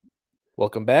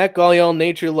Welcome back, all y'all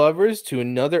nature lovers, to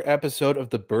another episode of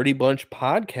the Birdie Bunch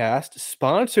podcast,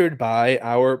 sponsored by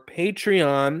our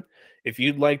Patreon. If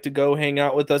you'd like to go hang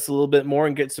out with us a little bit more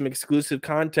and get some exclusive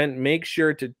content, make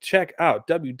sure to check out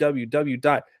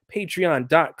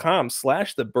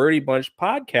www.patreon.com/the Birdie Bunch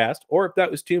podcast. Or if that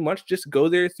was too much, just go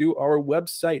there through our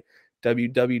website,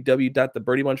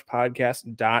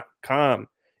 www.thebirdieBunchpodcast.com.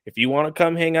 If you want to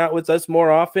come hang out with us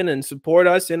more often and support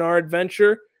us in our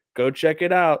adventure, go check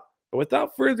it out. But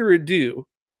without further ado,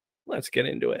 let's get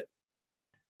into it.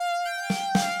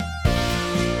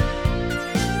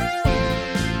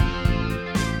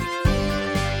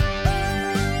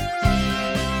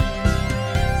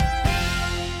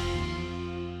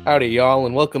 Howdy, y'all,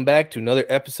 and welcome back to another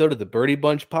episode of the Birdie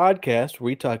Bunch podcast, where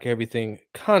we talk everything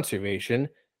conservation,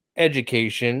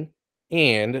 education,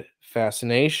 and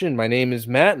fascination. My name is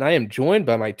Matt, and I am joined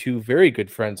by my two very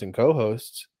good friends and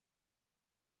co-hosts.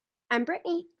 I'm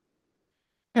Brittany.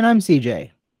 And I'm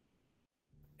CJ.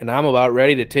 And I'm about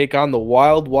ready to take on the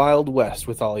wild, wild west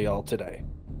with all y'all today.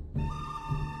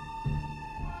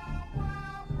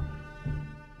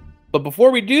 But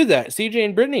before we do that, CJ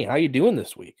and Brittany, how you doing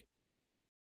this week?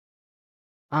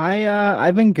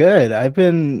 I've been good. I've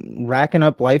been racking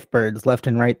up life birds left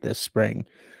and right this spring.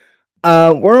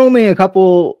 We're only a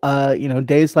couple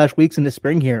days/weeks into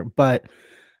spring here, but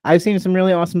I've seen some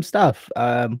really awesome stuff.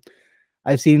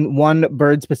 I've seen one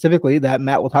bird specifically that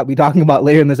Matt will be talking about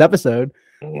later in this episode.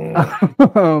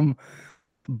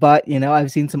 But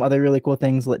I've seen some other really cool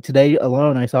things. Today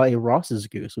alone, I saw a Ross's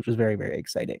goose, which was very, very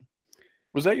exciting.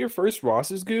 Was that your first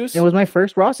Ross's goose? It was my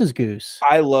first Ross's goose.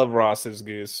 I love Ross's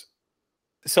goose.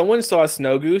 Someone saw a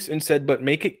snow goose and said, but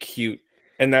make it cute.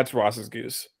 And that's Ross's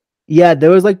goose. Yeah, there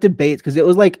was debates because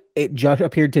it just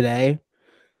appeared today.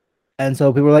 And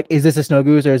so people were like, is this a snow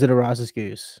goose or is it a Ross's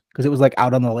goose? Because it was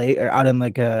out on the lake or out in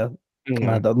the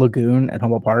lagoon at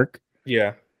Humboldt Park.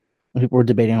 Yeah. And people were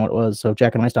debating on what it was. So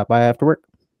Jack and I stopped by after work.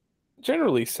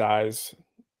 Generally size.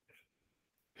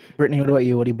 Brittany, what about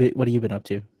you? What have you been up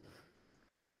to?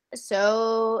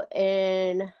 So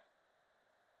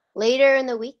later in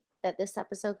the week that this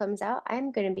episode comes out,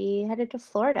 I'm going to be headed to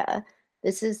Florida.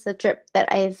 This is the trip that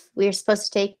we were supposed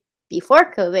to take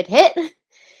before COVID hit.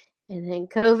 And then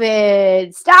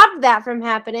COVID stopped that from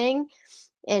happening.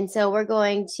 And so we're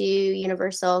going to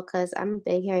Universal because I'm a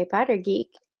big Harry Potter geek.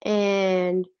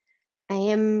 And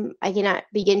I cannot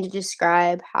begin to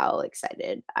describe how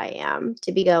excited I am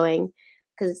to be going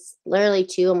because it's literally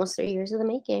almost 3 years in the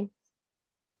making.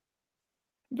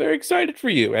 Very excited for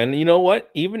you. And you know what?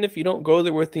 Even if you don't go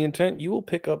there with the intent, you will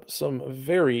pick up some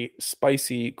very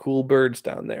spicy, cool birds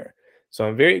down there. So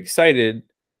I'm very excited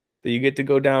that you get to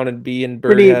go down and be in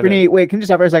bird heaven. Brittany, wait, can you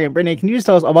stop for a second? Brittany, can you just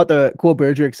tell us about the cool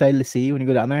birds you're excited to see when you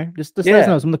go down there? Just let us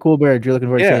know some of the cool birds you're looking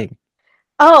forward to seeing.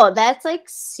 Oh, that's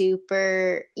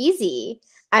super easy.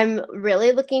 I'm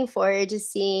really looking forward to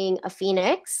seeing a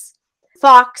phoenix,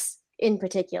 fox in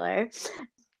particular.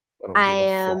 I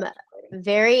am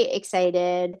very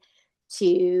excited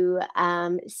to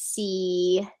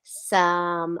see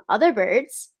some other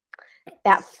birds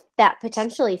that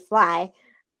potentially fly.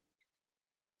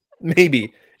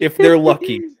 Maybe if they're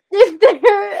lucky.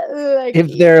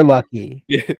 If they're lucky.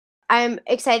 Yeah. I'm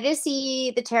excited to see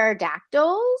the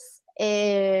pterodactyls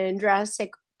in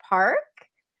Jurassic Park.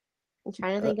 I'm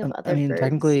trying to think of other birds.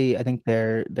 Technically, I think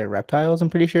they're reptiles, I'm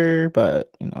pretty sure,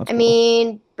 but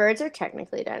birds are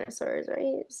technically dinosaurs,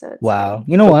 right? So wow.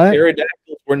 You know what?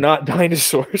 Pterodactyls were not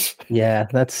dinosaurs. Yeah,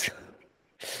 that's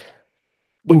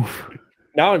Oof.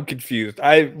 Now I'm confused.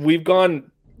 We've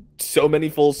gone so many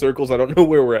full circles, I don't know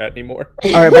where we're at anymore.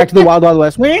 All right, back to the Wild Wild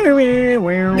West.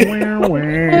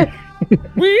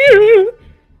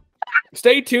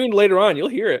 Stay tuned later on, you'll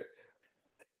hear it.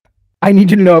 I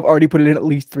need you to know I've already put it in at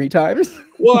least 3 times.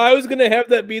 Well, I was going to have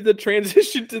that be the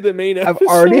transition to the main episode.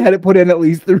 I've already had it put in at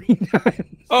least 3 times.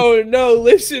 Oh, no,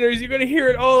 listeners, you're going to hear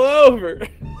it all over.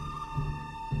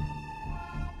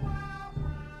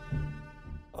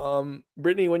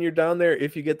 Brittany, when you're down there,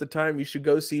 if you get the time, you should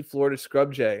go see Florida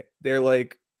scrub jay. They're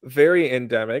very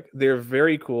endemic. They're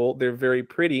very cool. They're very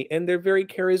pretty, and they're very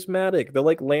charismatic. They'll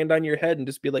land on your head and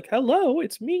just be like, "Hello,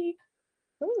 it's me."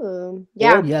 Ooh,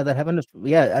 yeah. Yeah, that happened.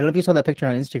 Yeah, I don't know if you saw that picture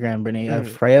on Instagram, Brittany.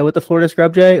 Freya with the Florida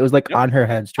scrub jay. It was on her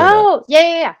head straight up. Oh,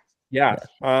 yeah.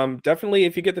 Definitely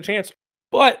if you get the chance.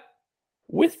 But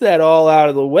with that all out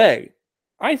of the way,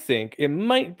 I think it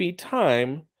might be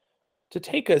time to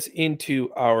take us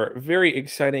into our very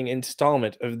exciting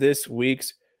installment of this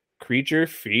week's Creature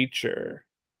Feature.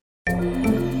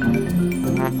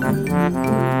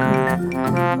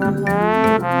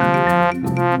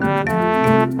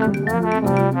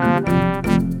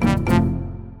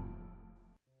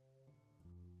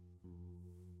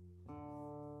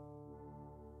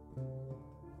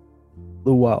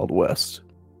 The Wild West,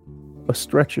 a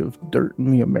stretch of dirt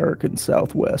in the American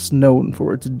Southwest known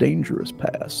for its dangerous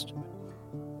past.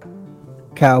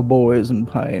 Cowboys and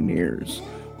pioneers,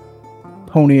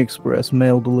 Pony Express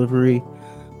mail delivery,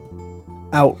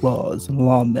 outlaws and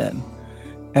lawmen,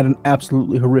 at an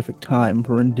absolutely horrific time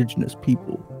for indigenous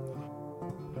people.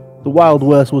 The Wild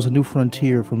West was a new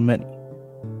frontier for many,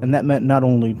 and that meant not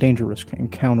only dangerous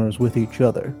encounters with each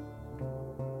other,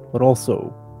 but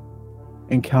also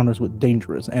encounters with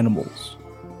dangerous animals.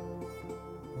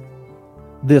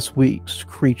 This week's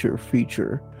creature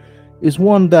feature is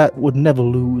one that would never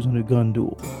lose in a gun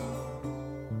duel.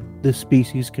 This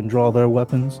species can draw their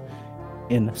weapons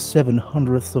in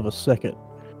 7/100ths of a second,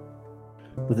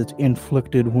 with its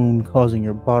inflicted wound causing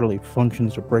your bodily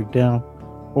functions to break down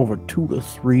over 2 to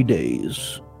 3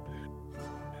 days,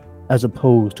 as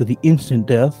opposed to the instant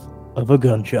death of a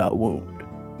gunshot wound.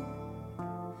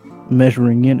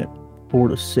 Measuring in at 4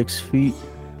 to 6 feet,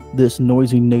 this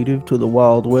noisy native to the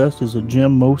Wild West is a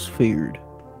gem most feared.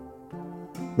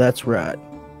 That's right,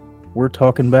 we're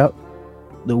talking about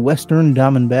the Western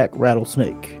Diamondback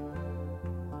Rattlesnake.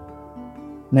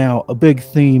 Now, a big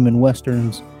theme in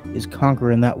Westerns is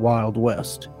conquering that Wild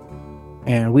West,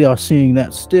 and we are seeing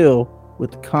that still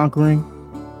with the conquering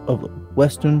of the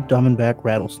Western Diamondback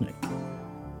Rattlesnake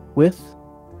with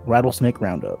rattlesnake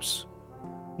roundups.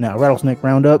 Now, rattlesnake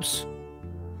roundups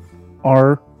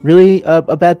are really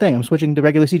a bad thing. I'm switching to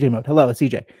regular CJ mode. Hello, it's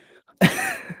CJ.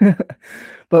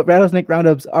 But rattlesnake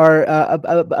roundups are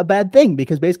a bad thing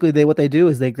because basically what they do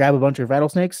is they grab a bunch of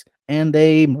rattlesnakes and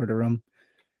they murder them.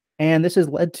 And this has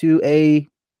led to a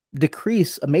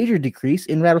major decrease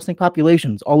in rattlesnake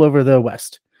populations all over the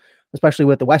West, especially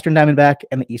with the Western Diamondback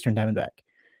and the Eastern Diamondback.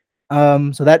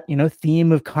 So that,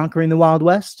 theme of conquering the Wild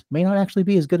West may not actually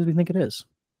be as good as we think it is.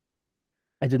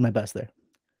 I did my best there.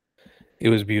 It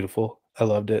was beautiful. I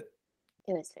loved it.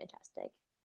 It was fantastic.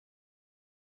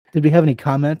 Did we have any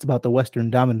comments about the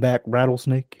Western Diamondback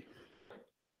Rattlesnake?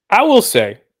 I will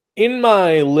say, in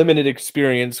my limited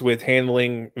experience with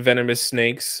handling venomous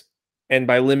snakes, and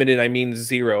by limited I mean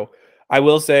 0, I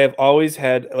will say I've always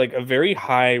had like a very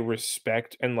high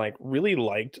respect and like really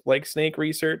liked like snake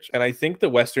research, and I think the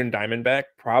Western Diamondback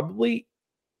probably,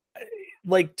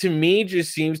 like, to me,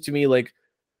 just seems to me like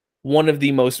one of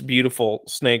the most beautiful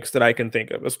snakes that I can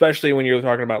think of, especially when you're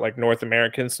talking about like North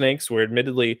American snakes, where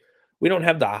admittedly we don't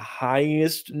have the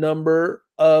highest number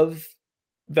of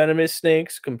venomous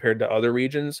snakes compared to other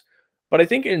regions. But I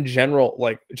think in general,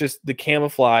 like just the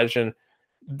camouflage and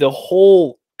the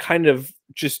whole kind of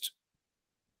just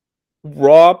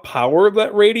raw power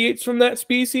that radiates from that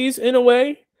species in a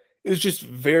way is just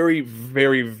very,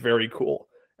 very, very cool.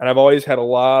 And I've always had a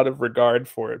lot of regard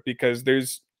for it because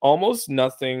there's almost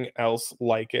nothing else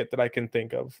like it that I can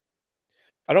think of.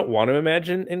 I don't want to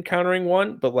imagine encountering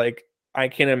one, but like I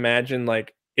can imagine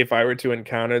like if I were to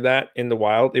encounter that in the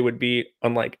wild, it would be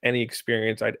unlike any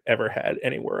experience I'd ever had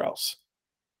anywhere else.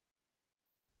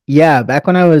 Yeah, back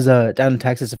when I was down in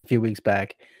Texas a few weeks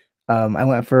back, I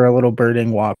went for a little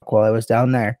birding walk while I was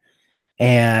down there.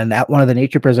 And at one of the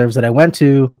nature preserves that I went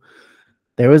to,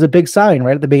 there was a big sign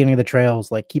right at the beginning of the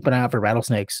trails, like keep an eye out for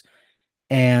rattlesnakes.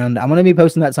 And I'm going to be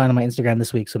posting that sign on my Instagram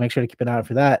this week, so make sure to keep an eye out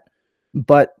for that.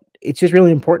 But it's just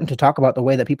really important to talk about the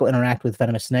way that people interact with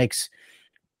venomous snakes,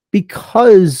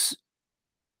 because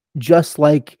just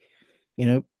like,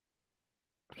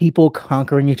 people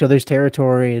conquering each other's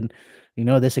territory and,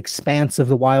 this expanse of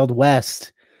the Wild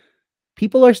West,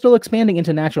 people are still expanding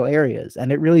into natural areas,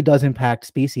 and it really does impact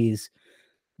species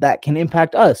that can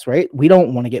impact us, right? We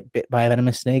don't want to get bit by a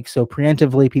venomous snake, so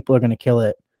preemptively people are going to kill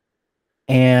it.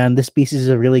 And this species is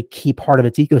a really key part of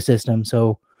its ecosystem,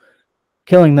 so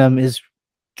killing them is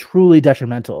truly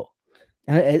detrimental.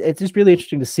 And it's just really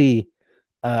interesting to see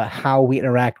how we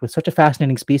interact with such a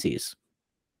fascinating species.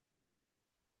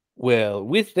 Well,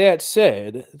 with that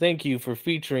said, thank you for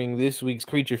featuring this week's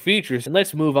Creature Features, and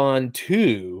let's move on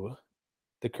to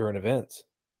the current events.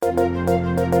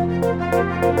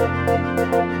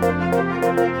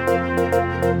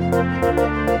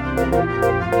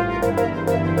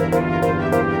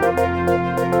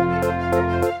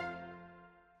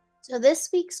 So this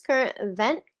week's current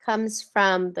event comes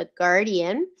from The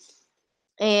Guardian,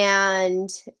 and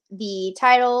the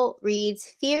title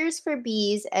reads, Fears for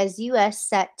Bees as U.S.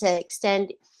 set to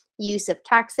extend use of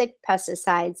toxic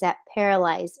pesticides that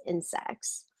paralyze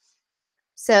insects.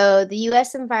 So the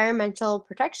U.S. Environmental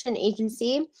Protection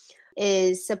Agency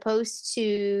is supposed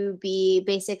to be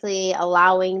basically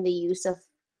allowing the use of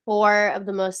 4 of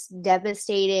the most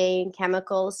devastating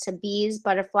chemicals to bees,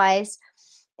 butterflies,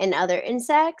 and other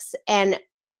insects. And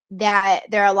that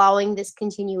they're allowing this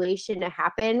continuation to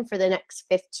happen for the next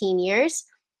 15 years.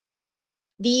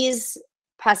 These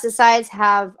pesticides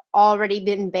have already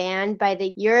been banned by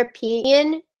the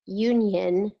European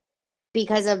Union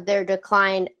because of their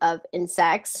decline of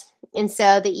insects. And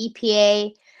so the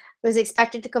EPA was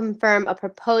expected to confirm a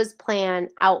proposed plan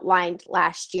outlined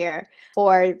last year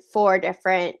for 4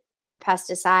 different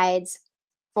pesticides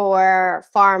for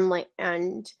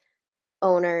farmland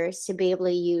owners to be able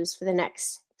to use for the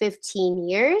next 15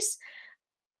 years.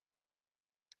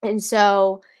 And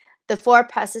so the 4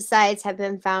 pesticides have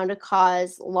been found to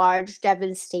cause large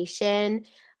devastation,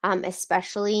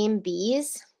 especially in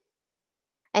bees.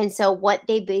 And so what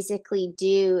they basically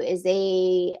do is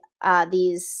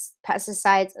these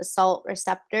pesticides assault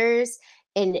receptors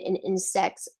in an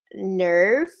insect's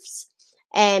nerves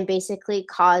and basically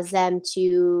cause them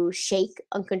to shake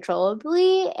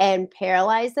uncontrollably and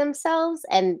paralyze themselves,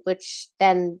 and which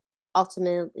then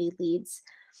ultimately leads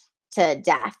to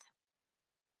death.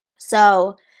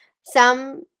 So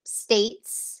some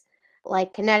states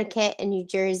like Connecticut and New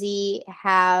Jersey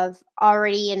have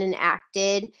already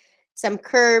enacted some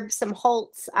curbs, some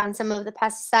halts on some of the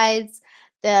pesticides.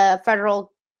 The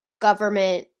federal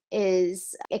government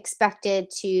is expected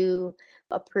to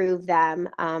approve them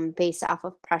based off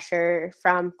of pressure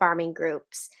from farming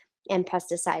groups and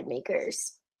pesticide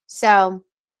makers. So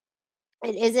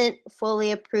it isn't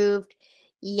fully approved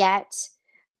yet.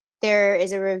 There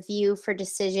is a review for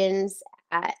decisions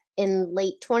in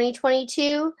late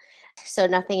 2022. So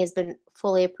nothing has been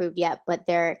fully approved yet, but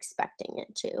they're expecting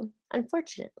it to,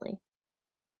 unfortunately.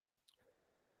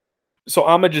 So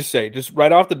I'm gonna just say, just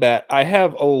right off the bat, I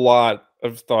have a lot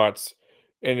of thoughts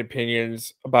and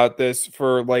opinions about this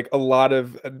for like a lot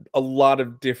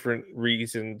of different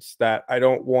reasons that I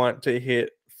don't want to hit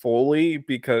fully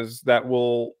because that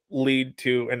will lead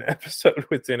to an episode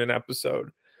within an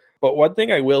episode. But one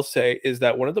thing I will say is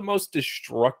that one of the most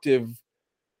destructive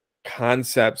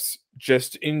concepts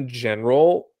just in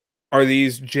general are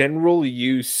these general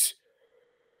use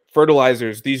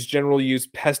fertilizers, these general use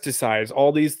pesticides,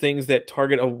 all these things that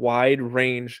target a wide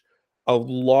range, a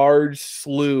large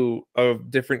slew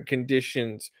of different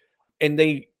conditions. And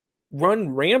they run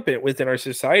rampant within our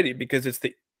society because it's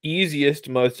the easiest,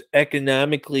 most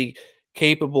economically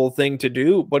capable thing to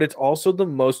do, but it's also the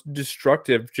most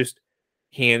destructive, just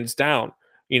hands down.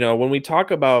 When we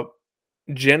talk about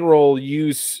general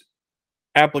use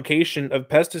application of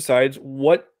pesticides,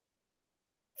 what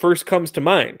first comes to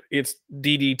mind? It's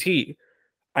DDT.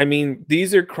 I mean,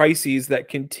 these are crises that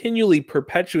continually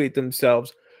perpetuate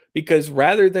themselves because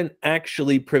rather than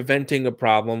actually preventing a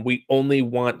problem, we only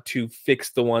want to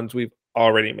fix the ones we've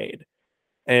already made.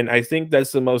 And I think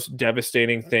that's the most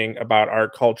devastating thing about our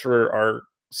culture, our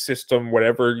system,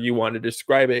 whatever you want to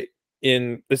describe it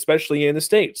in, especially in the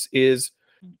States, is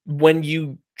when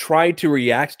you try to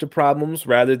react to problems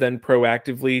rather than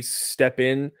proactively step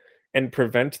in and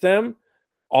prevent them,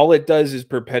 all it does is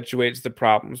perpetuates the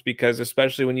problems because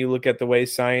especially when you look at the way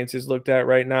science is looked at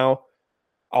right now,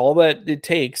 all that it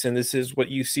takes, and this is what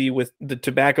you see with the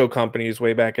tobacco companies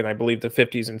way back in, I believe, the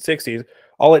 50s and 60s,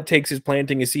 all it takes is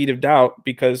planting a seed of doubt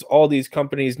because all these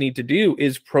companies need to do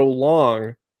is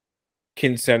prolong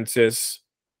consensus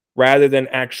rather than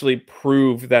actually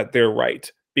prove that they're right.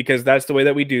 Because that's the way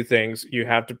that we do things. You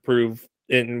have to prove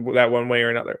in that one way or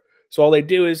another. So all they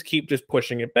do is keep just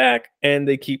pushing it back and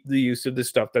they keep the use of the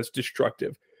stuff that's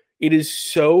destructive. It is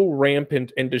so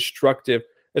rampant and destructive,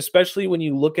 especially when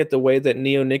you look at the way that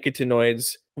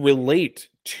neonicotinoids relate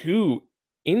to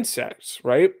insects,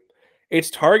 right?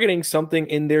 It's targeting something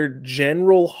in their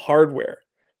general hardware.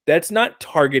 That's not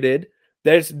targeted.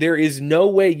 There is no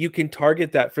way you can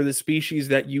target that for the species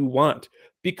that you want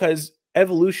because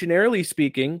evolutionarily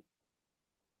speaking,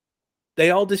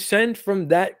 they all descend from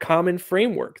that common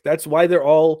framework. That's why they're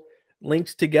all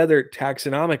linked together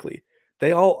taxonomically.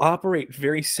 They all operate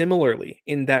very similarly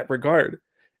in that regard.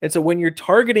 And so when you're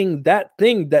targeting that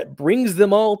thing that brings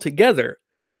them all together,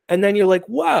 and then you're like,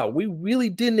 wow, we really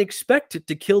didn't expect it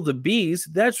to kill the bees.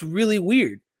 That's really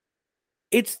weird.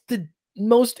 It's the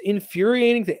most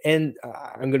infuriating thing. And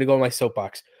I'm going to go on my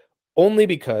soapbox only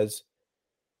because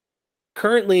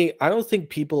currently I don't think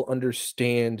people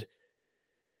understand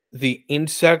the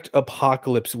insect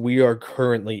apocalypse we are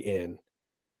currently in.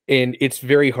 And it's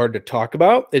very hard to talk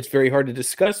about. It's very hard to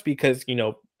discuss because,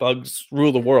 bugs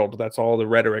rule the world. That's all the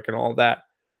rhetoric and all that.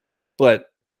 But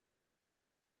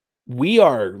we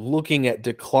are looking at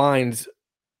declines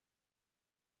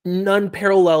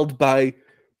unparalleled by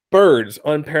birds,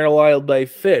 unparalleled by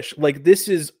fish. Like, this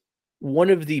is one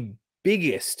of the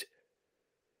biggest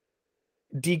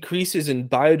decreases in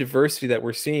biodiversity that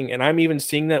we're seeing. And I'm even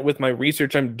seeing that with my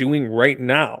research I'm doing right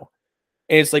now.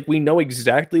 And it's like we know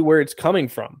exactly where it's coming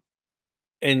from.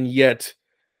 And yet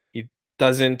it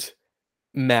doesn't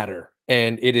matter.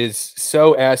 And it is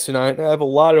so asinine. I have a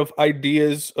lot of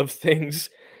ideas of things.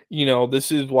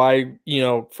 This is why,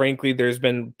 frankly, there's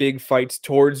been big fights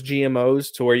towards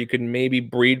GMOs to where you can maybe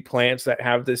breed plants that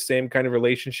have this same kind of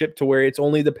relationship to where it's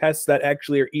only the pests that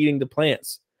actually are eating the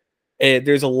plants.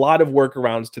 There's a lot of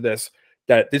workarounds to this,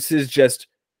 that this is just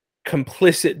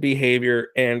complicit behavior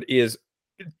and is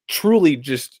truly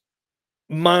just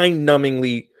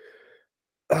mind-numbingly,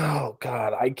 oh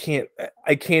God, I can't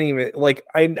even, like,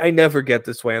 I never get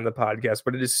this way on the podcast,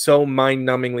 but it is so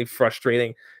mind-numbingly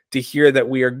frustrating to hear that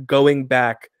we are going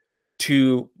back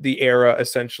to the era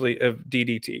essentially of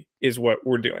DDT is what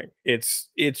we're doing. It's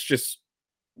just,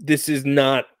 this is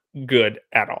not good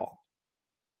at all.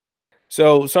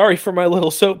 So sorry for my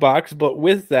little soapbox, but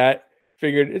with that,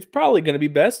 figured it's probably going to be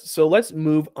best. So let's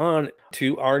move on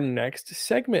to our next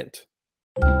segment.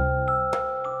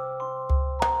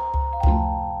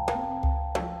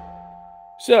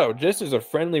 So, just as a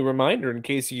friendly reminder, in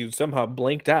case you somehow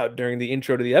blanked out during the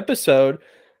intro to the episode,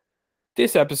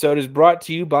 this episode is brought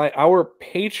to you by our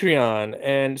Patreon.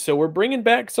 And so we're bringing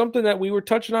back something that we were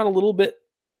touching on a little bit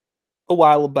a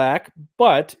while back.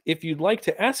 But if you'd like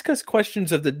to ask us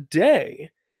questions of the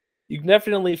day, you can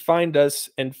definitely find us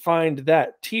and find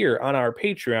that tier on our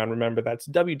Patreon. Remember, that's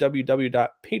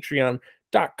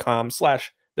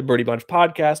www.patreon.com/The Birdie Bunch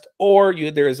Podcast, or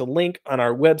there is a link on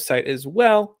our website as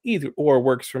well. Either or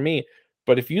works for me.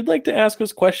 But if you'd like to ask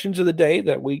us questions of the day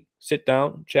that we sit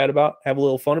down, chat about, have a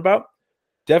little fun about,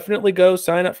 definitely go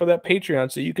sign up for that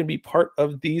Patreon so you can be part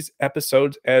of these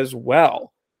episodes as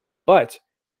well. But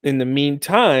in the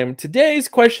meantime, today's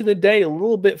question of the day, a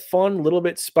little bit fun, a little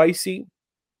bit spicy.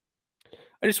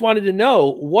 I just wanted to know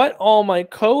what all my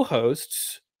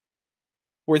co-hosts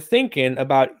were thinking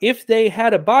about if they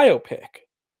had a biopic.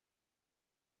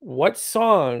 What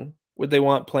song would they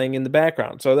want playing in the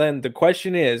background? So then the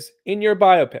question is, in your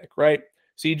biopic, right?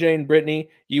 CJ and Brittany,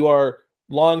 you are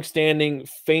long-standing,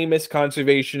 famous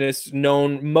conservationists,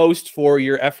 known most for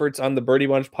your efforts on the Birdie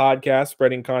Bunch podcast,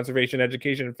 spreading conservation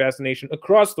education and fascination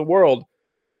across the world.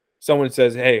 Someone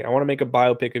says, hey, I want to make a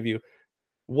biopic of you.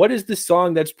 What is the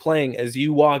song that's playing as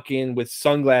you walk in with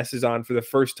sunglasses on for the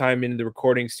first time into the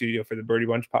recording studio for the Birdie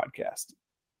Bunch podcast?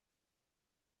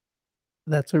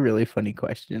 That's a really funny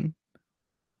question.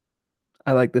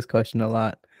 I like this question a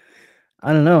lot.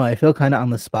 I don't know. I feel kind of on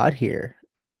the spot here.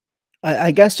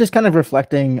 I guess just kind of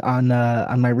reflecting on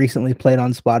my recently played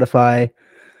on Spotify.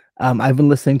 I've been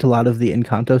listening to a lot of the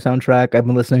Encanto soundtrack. I've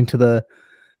been listening to the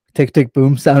Tick Tick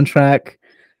Boom soundtrack.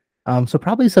 So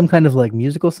probably some kind of like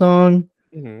musical song.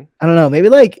 Mm-hmm. I don't know. Maybe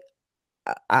like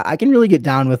I can really get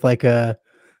down with like a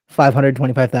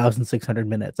 525,600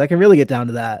 minutes. I can really get down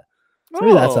to that. So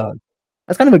maybe that song.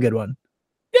 That's kind of a good one.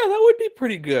 Yeah, that would be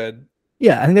pretty good.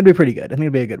 Yeah, I think that'd be pretty good. I think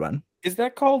it'd be a good one. Is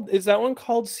that one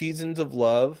called Seasons of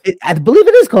Love? I believe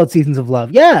it is called Seasons of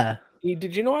Love. Yeah.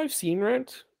 Did you know I've seen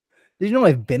Rent? Did you know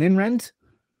I've been in Rent?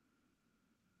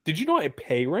 Did you know I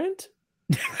pay rent?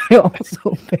 I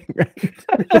also pay rent.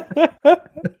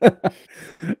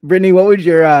 Brittany, what would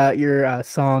your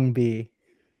song be?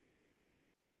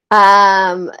 So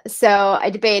I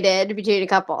debated between a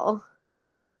couple,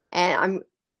 and I'm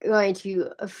going to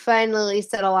finally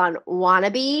settle on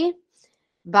 "Wannabe"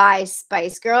 by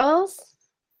Spice Girls.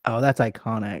 Oh, that's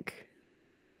iconic.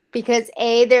 Because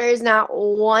there is not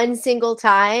one single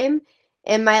time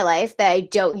in my life that I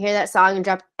don't hear that song and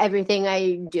drop everything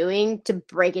I'm doing to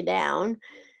break it down.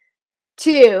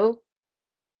 2,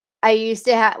 I used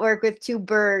to work with 2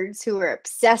 birds who were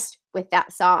obsessed with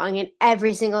that song, and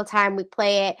every single time we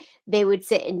play it, they would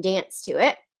sit and dance to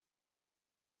it.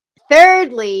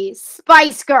 Thirdly,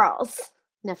 Spice Girls.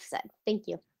 Enough said. Thank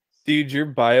you. Dude, your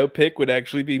biopic would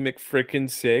actually be McFrickin'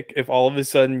 sick if all of a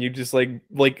sudden you just like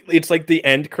it's like the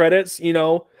end credits, you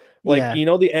know? Like, Yeah. you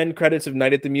know, the end credits of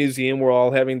Night at the Museum, we're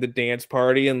all having the dance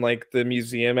party in like the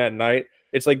museum at night.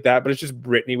 It's like that, but it's just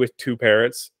Brittany with 2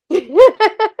 parrots.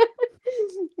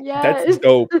 Yes. That's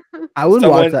dope. I would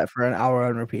watch that for an hour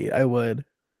on repeat. I would.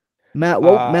 Matt,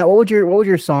 what would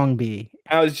your song be?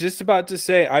 I was just about to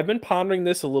say, I've been pondering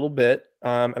this a little bit,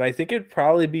 and I think it'd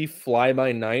probably be Fly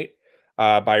By Night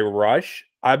by Rush.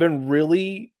 I've been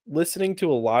really listening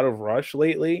to a lot of Rush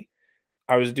lately.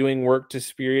 I was doing work to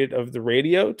Spirit of the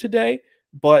Radio today,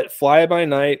 but Fly By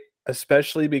Night,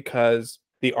 especially because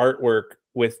the artwork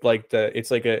with like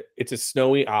it's a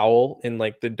snowy owl in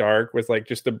like the dark with like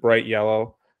just the bright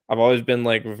yellow. I've always been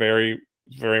like very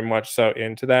very much so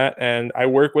into that. And I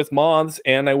work with moths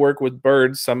and I work with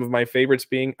birds, some of my favorites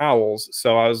being owls.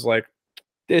 So I was like,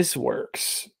 this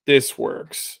works. This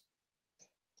works.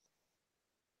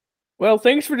 Well,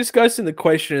 thanks for discussing the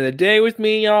question of the day with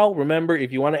me, y'all. Remember,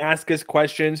 if you want to ask us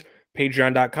questions,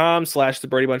 patreon.com/the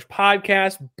Brady Bunch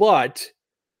podcast. But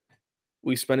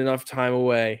we spent enough time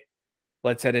away.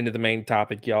 Let's head into the main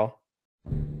topic, y'all.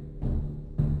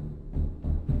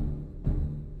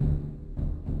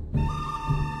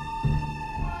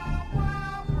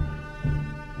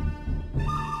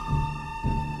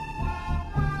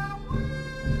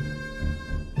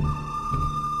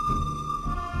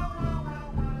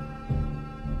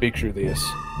 Picture this.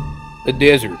 A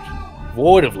desert,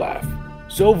 void of life.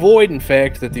 So void, in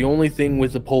fact, that the only thing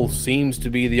with a pulse seems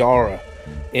to be the aura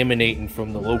emanating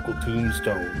from the local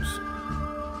tombstones.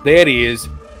 That is,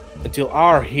 until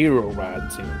our hero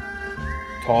rides in.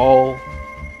 Tall,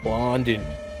 blonde, and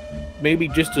maybe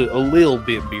just a little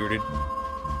bit bearded.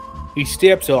 He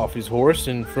steps off his horse,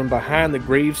 and from behind the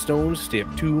gravestones step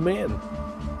two men.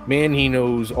 Men he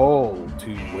knows all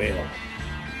too well.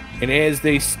 And as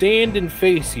they stand and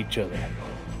face each other,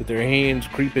 with their hands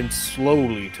creeping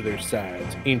slowly to their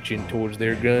sides, inching towards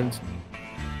their guns,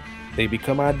 they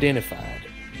become identified.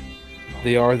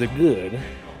 They are the good,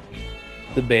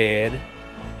 the bad,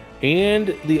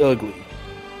 and the ugly.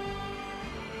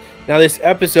 Now, this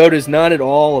episode is not at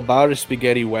all about a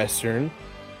spaghetti western,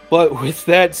 but with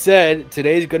that said,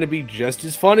 today's going to be just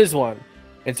as fun as one.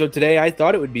 And so today I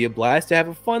thought it would be a blast to have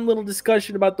a fun little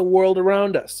discussion about the world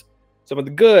around us. Some of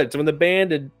the good, some of the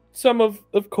bad, and some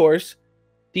of course,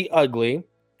 the ugly.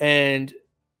 And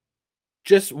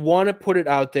just want to put it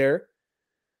out there,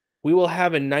 we will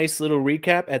have a nice little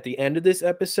recap at the end of this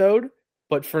episode.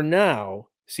 But for now,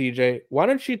 CJ, why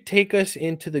don't you take us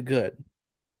into the good?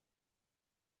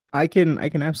 I can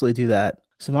absolutely do that.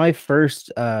 So my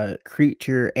first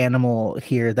creature animal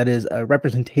here that is a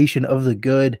representation of the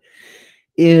good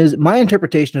is, my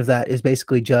interpretation of that is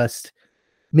basically just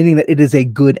meaning that it is a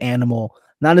good animal.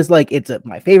 Not as like it's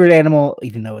my favorite animal,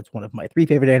 even though it's one of my 3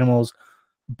 favorite animals,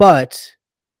 but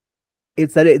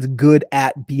it's that it's good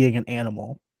at being an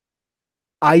animal.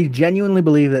 I genuinely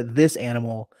believe that this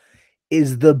animal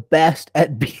is the best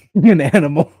at being an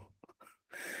animal.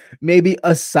 Maybe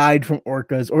aside from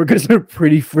orcas. Orcas are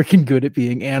pretty freaking good at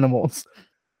being animals.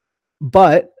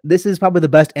 But this is probably the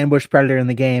best ambush predator in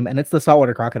the game, and it's the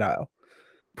saltwater crocodile.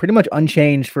 Pretty much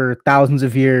unchanged for thousands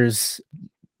of years,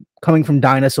 coming from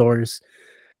dinosaurs.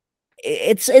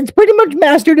 It's pretty much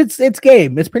mastered its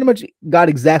game. It's pretty much got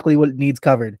exactly what it needs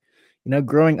covered. You know,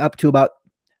 growing up to about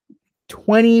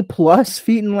 20 plus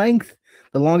feet in length.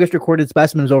 The longest recorded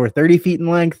specimen is over 30 feet in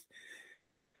length.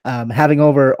 Having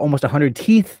over almost 100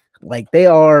 teeth. Like, they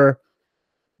are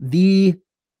the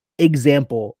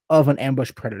example of an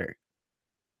ambush predator.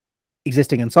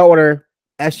 Existing in saltwater,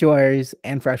 estuaries,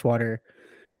 and freshwater.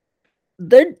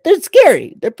 They're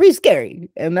scary. They're pretty scary.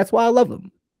 And that's why I love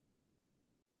them.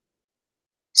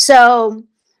 So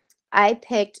I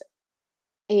picked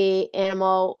a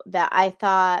animal that I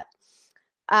thought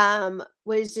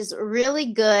was just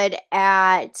really good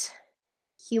at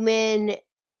human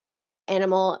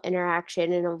animal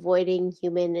interaction and avoiding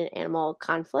human and animal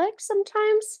conflict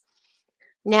sometimes.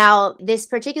 Now, this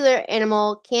particular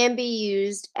animal can be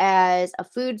used as a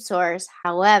food source.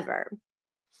 However,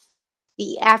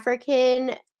 the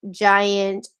African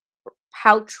giant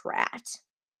pouch rat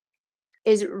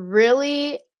is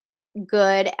really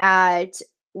good at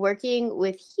working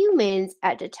with humans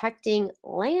at detecting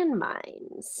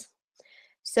landmines.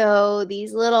 So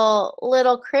these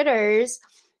little critters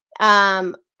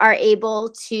are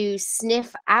able to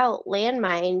sniff out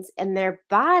landmines, and their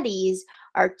bodies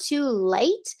are too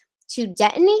light to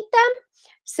detonate them.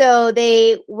 So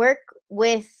they work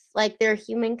with like their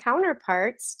human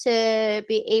counterparts to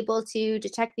be able to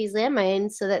detect these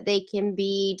landmines so that they can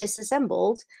be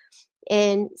disassembled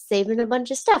and saving a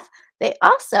bunch of stuff. They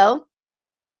also,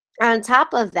 on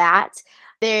top of that,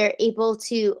 they're able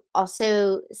to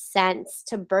also sense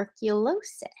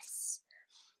tuberculosis,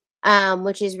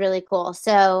 which is really cool.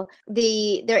 So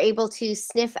they're able to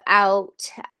sniff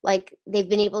out, like they've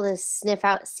been able to sniff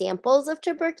out samples of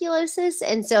tuberculosis.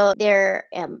 And so they're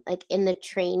like in the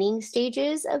training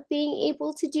stages of being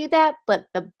able to do that. But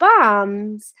the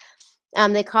bombs,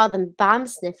 they call them bomb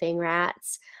sniffing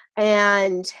rats.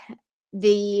 And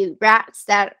the rats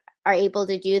that are able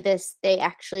to do this, they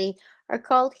actually are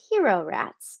called hero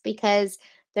rats because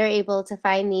they're able to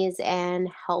find these and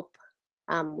help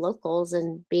locals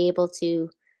and be able to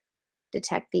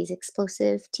detect these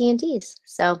explosive TNTs.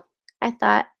 So I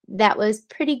thought that was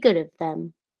pretty good of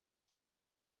them.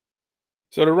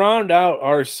 So to round out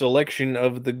our selection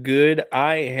of the good,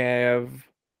 I have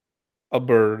a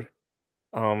bird.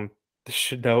 This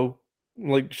should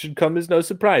come as no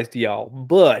surprise to y'all.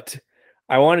 But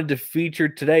I wanted to feature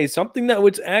today something that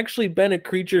was actually been a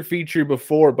creature feature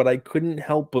before, but I couldn't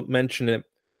help but mention it.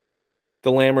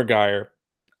 The Lammergeier.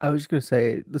 I was just gonna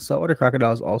say the saltwater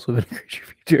crocodile has also been a creature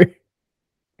feature.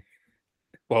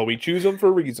 Well, we choose them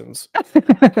for reasons.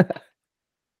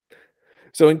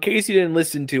 So, in case you didn't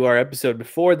listen to our episode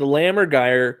before, the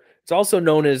Lammergeier is also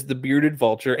known as the bearded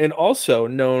vulture and also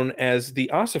known as the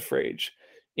ossifrage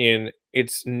in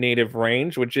its native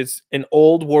range, which is an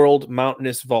old world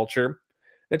mountainous vulture.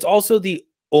 It's also the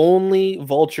only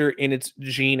vulture in its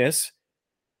genus,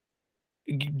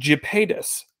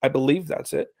 Gepetus. I believe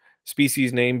that's it.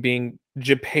 Species name being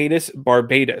Gepetus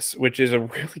barbatus, which is a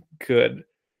really good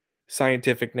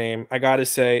scientific name. I gotta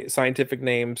say, scientific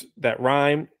names that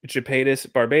rhyme, Gepetus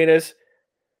barbatus,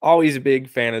 always a big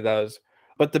fan of those.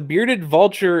 But the bearded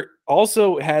vulture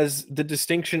also has the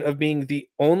distinction of being the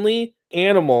only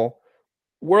animal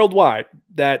worldwide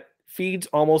that feeds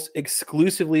almost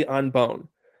exclusively on bone.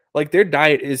 Like their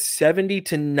diet is 70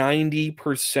 to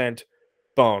 90%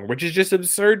 bone, which is just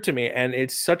absurd to me. And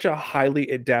it's such a highly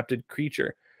adapted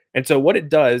creature. And so what it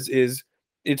does is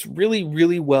it's really,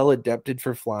 really well adapted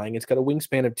for flying. It's got a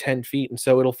wingspan of 10 feet. And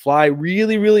so it'll fly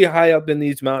really, really high up in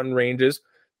these mountain ranges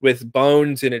with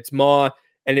bones in its maw,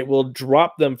 and it will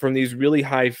drop them from these really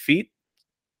high feet.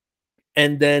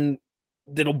 And then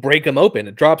it'll break them open.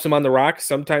 It drops them on the rocks.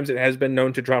 Sometimes it has been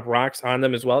known to drop rocks on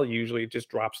them as well. Usually it just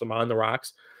drops them on the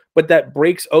rocks. But that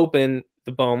breaks open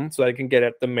the bone so that it can get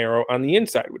at the marrow on the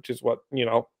inside, which is what,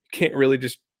 can't really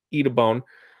just eat a bone.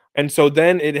 And so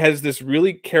then it has this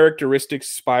really characteristic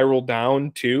spiral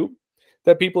down too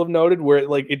that people have noted where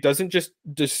it doesn't just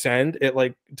descend, it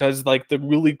does the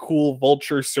really cool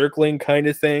vulture circling kind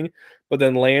of thing, but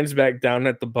then lands back down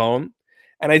at the bone.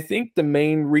 And I think the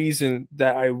main reason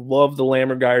that I love the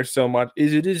Lammergeier so much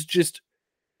is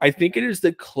I think it is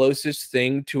the closest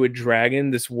thing to a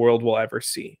dragon this world will ever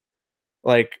see.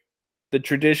 Like the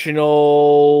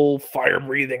traditional fire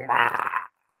breathing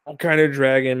kind of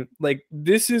dragon. Like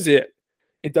this is it.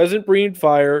 It doesn't breathe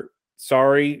fire.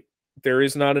 Sorry, there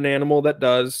is not an animal that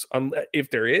does. If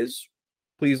there is,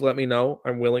 please let me know.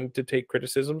 I'm willing to take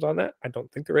criticisms on that. I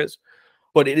don't think there is,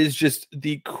 but it is just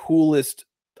the coolest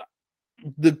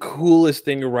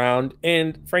thing around.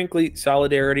 And frankly,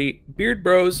 solidarity, Beard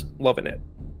Bros, loving it.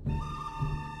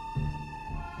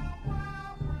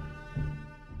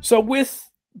 So with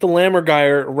the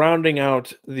Lammergeier rounding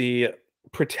out the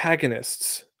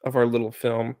protagonists of our little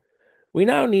film, we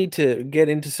now need to get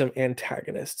into some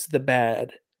antagonists, the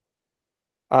bad.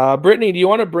 Brittany, do you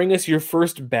want to bring us your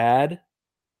first bad?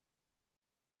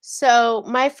 So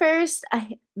my first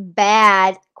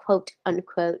bad, quote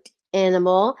unquote,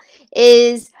 animal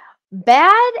is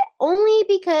bad only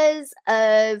because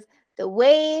of the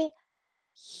way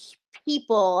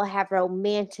people have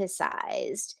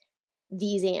romanticized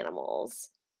these animals.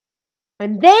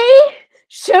 And they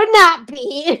should not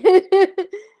be.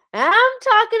 I'm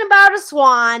talking about a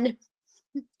swan.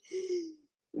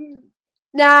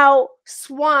 Now,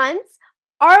 swans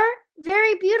are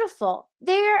very beautiful.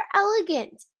 They're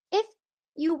elegant, if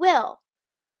you will.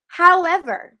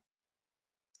 However,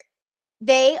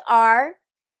 they are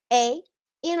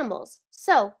animals.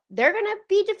 So they're going to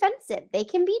be defensive. They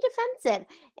can be defensive.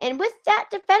 And with that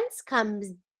defense comes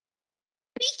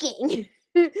speaking.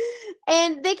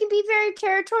 And they can be very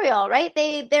territorial, right?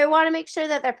 They want to make sure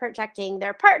that they're protecting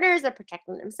their partners, they're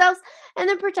protecting themselves, and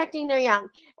they're protecting their young.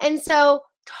 And so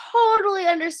totally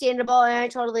understandable, and I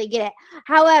totally get it.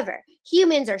 However,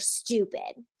 humans are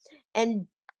stupid and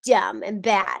dumb and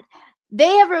bad.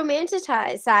 They have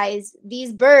romanticized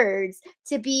these birds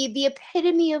to be the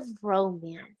epitome of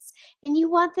romance. And you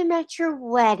want them at your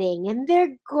wedding, and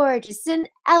they're gorgeous and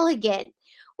elegant,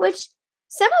 which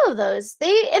some of those, they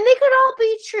could all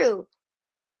be true,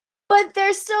 but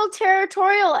they're still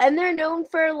territorial, and they're known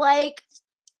for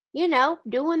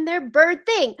doing their bird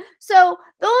thing. So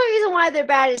the only reason why they're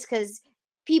bad is because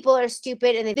people are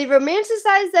stupid, and they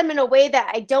romanticize them in a way that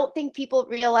I don't think people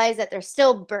realize that they're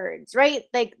still birds, right?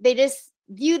 Like they just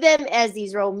view them as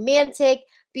these romantic,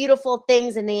 beautiful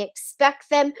things, and they expect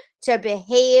them to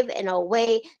behave in a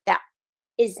way that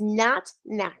is not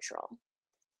natural.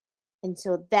 And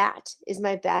so that is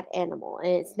my bad animal.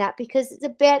 And it's not because it's a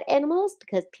bad animal, it's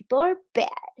because people are bad.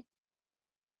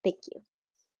 Thank you.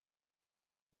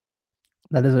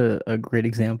 That is a great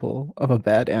example of a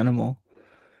bad animal.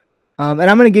 And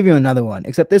I'm going to give you another one,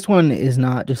 except this one is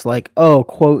not just like, oh,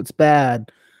 quotes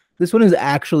bad. This one is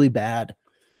actually bad.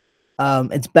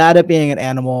 It's bad at being an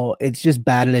animal. It's just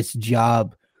bad at its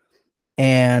job.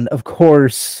 And of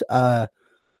course,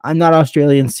 I'm not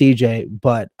Australian CJ,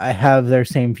 but I have their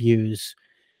same views.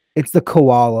 It's the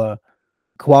koala.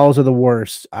 Koalas are the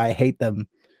worst. I hate them.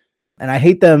 And I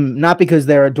hate them not because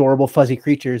they're adorable, fuzzy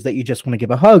creatures that you just want to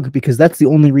give a hug, because that's the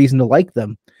only reason to like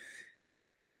them.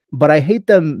 But I hate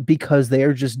them because they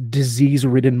are just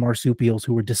disease-ridden marsupials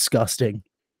who are disgusting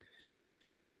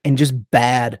and just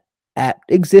bad at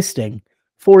existing.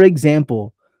 For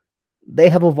example, they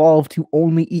have evolved to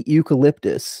only eat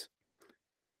eucalyptus.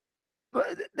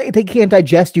 They can't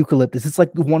digest eucalyptus. It's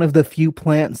like one of the few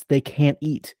plants they can't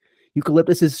eat.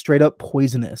 Eucalyptus is straight up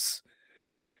poisonous.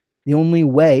 The only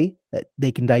way that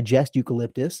they can digest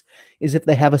eucalyptus is if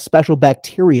they have a special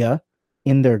bacteria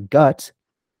in their gut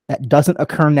that doesn't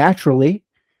occur naturally.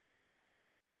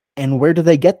 And where do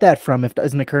they get that from if it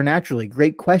doesn't occur naturally?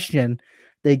 Great question.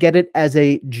 They get it as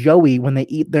a joey when they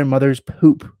eat their mother's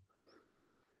poop.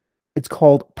 It's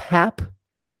called pap,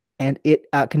 and it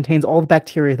contains all the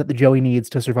bacteria that the joey needs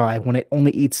to survive when it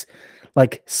only eats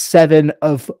like 7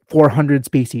 of 400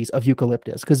 species of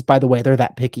eucalyptus. Because, by the way, they're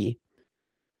that picky.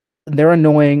 They're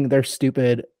annoying. They're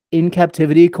stupid. In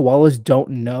captivity, koalas don't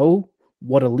know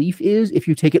what a leaf is if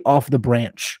you take it off the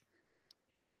branch.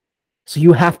 So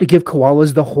you have to give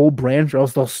koalas the whole branch or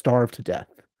else they'll starve to death.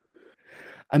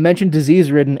 I mentioned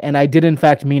disease-ridden, and I did in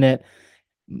fact mean it.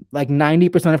 Like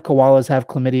 90% of koalas have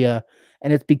chlamydia,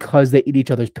 and it's because they eat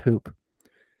each other's poop.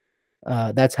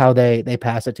 That's how they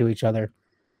pass it to each other.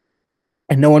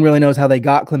 And no one really knows how they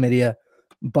got chlamydia,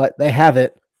 but they have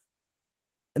it.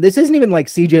 This isn't even like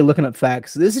CJ looking up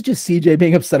facts. This is just CJ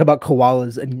being upset about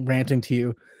koalas and ranting to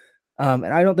you. And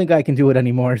I don't think I can do it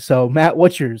anymore. So, Matt,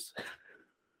 what's yours?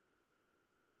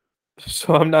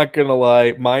 So I'm not gonna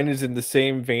lie, mine is in the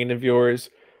same vein of yours.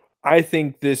 I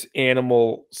think this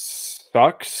animal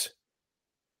sucks.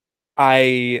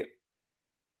 I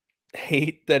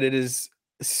hate that it is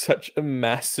such a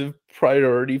massive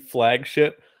priority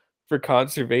flagship for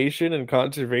conservation and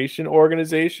conservation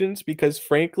organizations because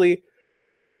frankly,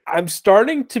 I'm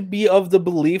starting to be of the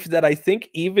belief that I think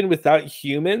even without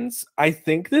humans, I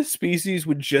think this species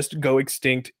would just go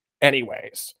extinct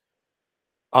anyways.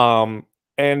 Um,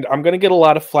 and I'm gonna get a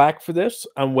lot of flack for this.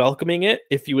 I'm welcoming it.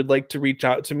 If you would like to reach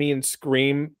out to me and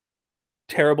scream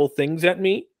terrible things at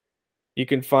me, you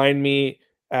can find me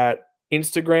at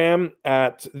Instagram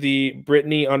at the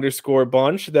Brittany underscore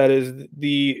bunch. That is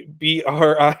the BRITTANY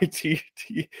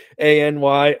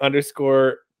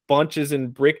underscore bunches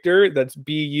in Brichter. That's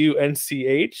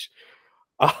BUNCH.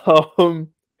 Um,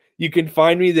 you can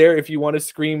find me there if you want to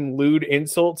scream lewd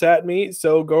insults at me.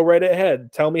 So go right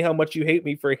ahead. Tell me how much you hate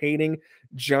me for hating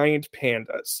giant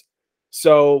pandas.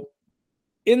 So,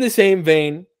 in the same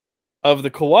vein of the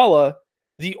koala,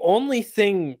 the only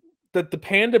thing that the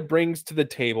panda brings to the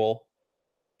table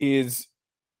is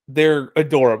they're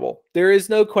adorable. There is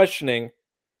no questioning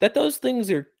that those things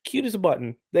are cute as a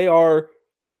button. They are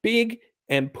big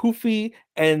and poofy,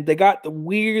 and they got the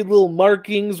weird little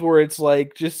markings where it's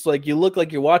like just like you look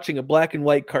like you're watching a black and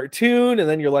white cartoon, and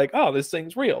then you're like, oh, this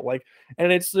thing's real. Like,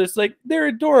 and it's just like they're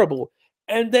adorable.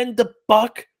 And then the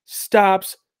buck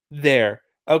stops there.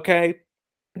 Okay.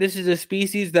 This is a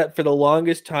species that for the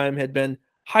longest time had been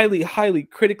highly, highly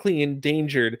critically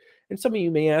endangered. And some of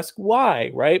you may ask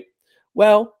why, right?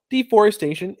 Well,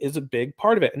 deforestation is a big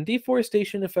part of it, and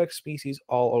deforestation affects species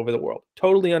all over the world.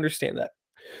 Totally understand that.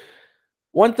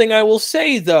 One thing I will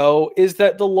say, though, is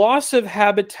that the loss of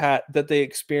habitat that they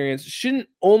experience shouldn't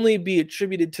only be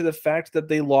attributed to the fact that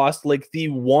they lost like the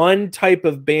one type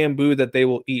of bamboo that they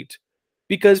will eat.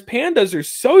 Because pandas are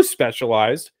so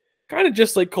specialized, kind of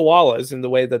just like koalas in the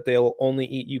way that they'll only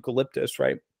eat eucalyptus,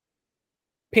 right?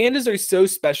 Pandas are so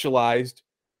specialized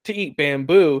to eat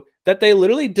bamboo that they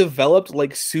literally developed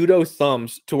like pseudo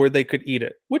thumbs to where they could eat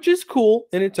it, which is cool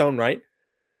in its own right.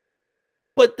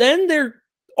 But then they're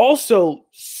also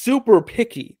super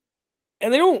picky.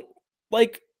 And they don't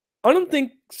like, I don't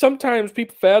think sometimes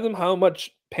people fathom how much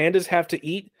pandas have to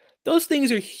eat. Those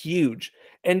things are huge.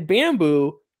 And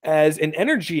bamboo, as an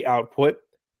energy output,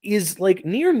 is like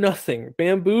near nothing.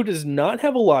 Bamboo does not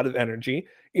have a lot of energy.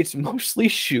 It's mostly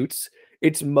shoots,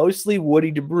 it's mostly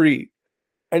woody debris.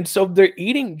 And so they're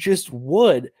eating just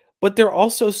wood, but they're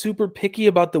also super picky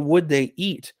about the wood they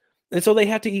eat. And so they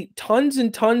have to eat tons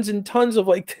and tons and tons of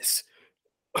like this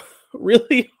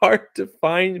really hard to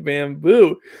find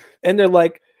bamboo. And they're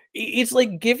like, it's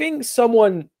like giving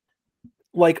someone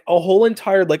like a whole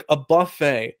entire, like a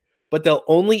buffet, but they'll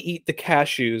only eat the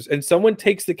cashews. And someone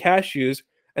takes the cashews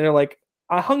and they're like,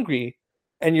 I'm hungry.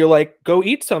 And you're like, go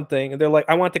eat something. And they're like,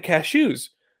 I want the cashews.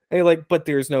 And you're like, but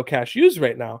there's no cashews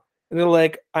right now. and they're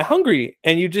like, I'm hungry.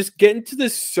 And you just get into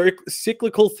this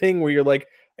cyclical thing where you're like,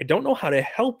 I don't know how to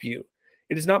help you.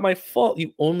 It is not my fault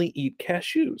you only eat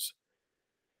cashews.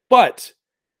 But,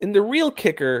 and the real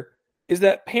kicker is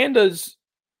that panda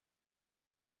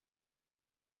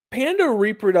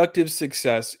reproductive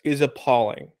success is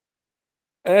appalling.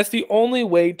 And that's the only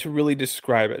way to really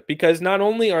describe it, because not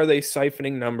only are they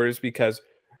siphoning numbers because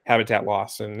habitat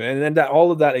loss and then that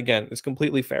all of that again is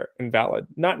completely fair and valid.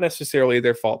 Not necessarily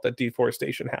their fault that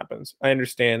deforestation happens. I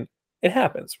understand it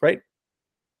happens, right?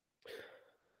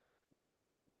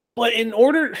 But in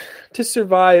order to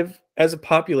survive as a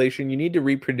population, you need to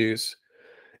reproduce.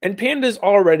 And pandas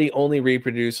already only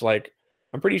reproduce like,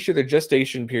 I'm pretty sure their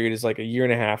gestation period is like a year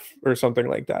and a half or something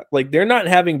like that. Like they're not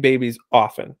having babies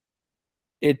often.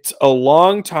 It's a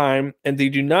long time, and they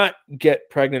do not get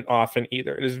pregnant often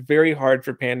either. It is very hard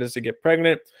for pandas to get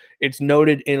pregnant. It's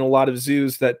noted in a lot of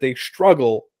zoos that they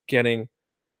struggle getting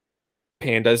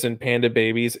pandas and panda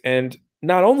babies. And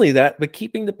not only that, but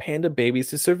keeping the panda babies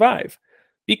to survive.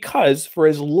 Because for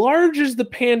as large as the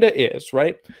panda is,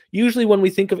 right? Usually when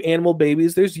we think of animal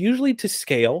babies, there's usually to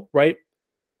scale, right?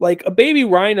 Like a baby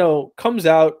rhino comes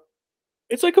out,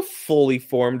 it's like a fully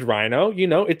formed rhino, you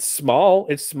know, it's small,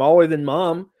 it's smaller than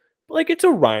mom, but like it's a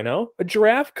rhino. A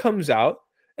giraffe comes out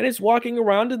and it's walking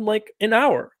around in like an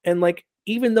hour. And like,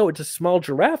 even though it's a small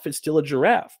giraffe, it's still a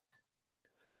giraffe.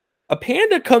 A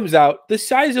panda comes out the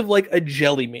size of like a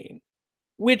jelly bean,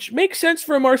 which makes sense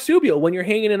for a marsupial when you're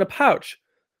hanging in a pouch.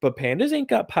 But pandas ain't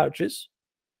got pouches.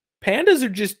 Pandas are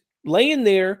just laying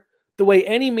there the way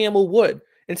any mammal would.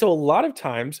 And so a lot of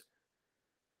times,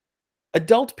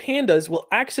 adult pandas will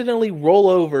accidentally roll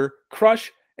over,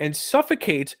 crush, and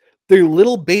suffocate their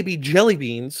little baby jelly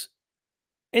beans.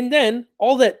 And then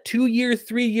all that 2-year,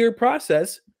 3-year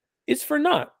process is for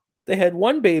naught. They had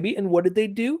one baby, and what did they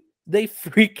do? They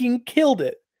freaking killed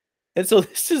it. And so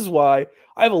this is why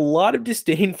I have a lot of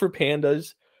disdain for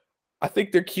pandas. I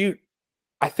think they're cute.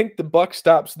 I think the buck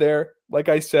stops there. Like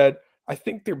I said, I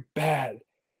think they're bad.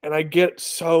 And I get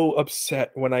so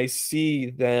upset when I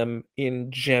see them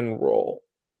in general.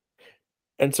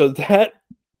 And so that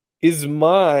is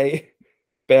my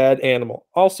bad animal.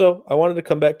 Also, I wanted to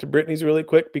come back to Brittany's really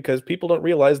quick because people don't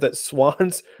realize that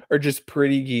swans are just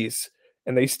pretty geese.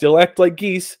 And they still act like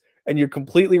geese. And you're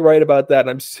completely right about that. And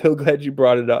I'm so glad you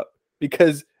brought it up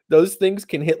because those things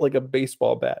can hit like a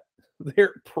baseball bat.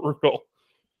 They're brutal.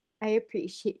 I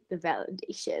appreciate the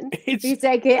validation. Because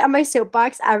I get on my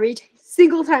soapbox every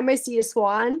single time I see a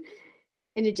swan,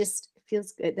 and it just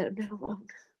feels good that I'm not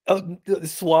alone. The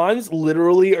swans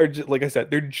literally are just, like I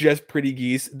said, they're just pretty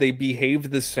geese. They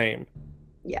behave the same.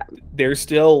 Yeah. They're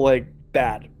still like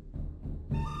bad.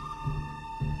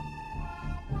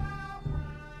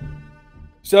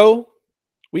 So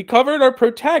we covered our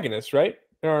protagonists, right?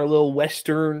 In our little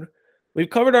Western. We've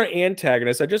covered our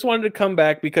antagonists. I just wanted to come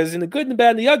back because in the good and the bad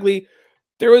and the ugly,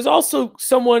 there was also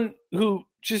someone who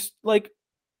just like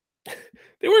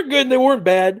they weren't good and they weren't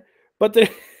bad, but they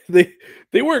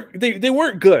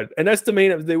weren't good. And that's the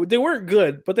main they weren't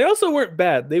good, but they also weren't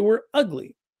bad. They were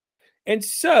ugly. And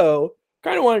so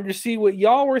kind of wanted to see what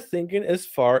y'all were thinking as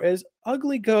far as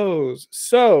ugly goes.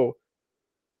 So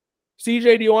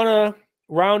CJ, do you want to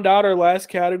round out our last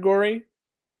category?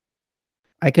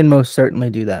 I can most certainly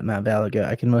do that, Matt Balaga.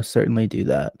 I can most certainly do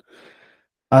that.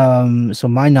 So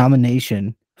my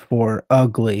nomination for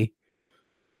ugly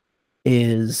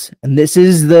is, and this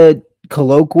is the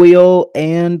colloquial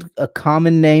and a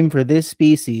common name for this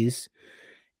species,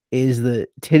 is the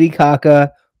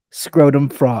Titicaca scrotum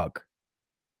frog.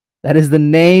 That is the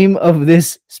name of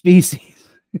this species.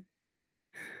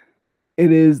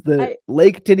 It is the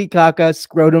Lake Titicaca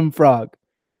scrotum frog.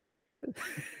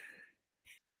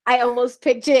 I almost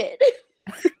picked it.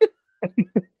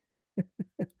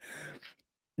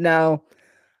 Now,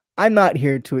 I'm not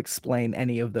here to explain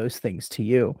any of those things to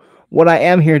you. What I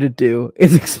am here to do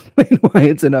is explain why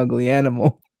it's an ugly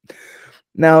animal.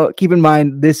 Now, keep in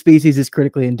mind, this species is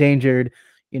critically endangered,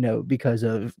 because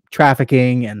of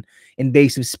trafficking and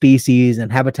invasive species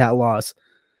and habitat loss.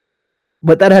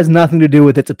 But that has nothing to do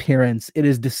with its appearance. It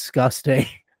is disgusting.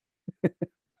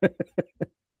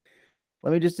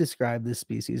 Let me just describe this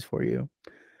species for you.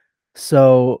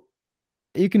 So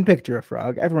you can picture a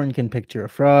frog. Everyone can picture a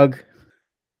frog.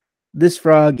 This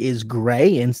frog is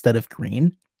gray instead of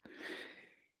green,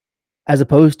 as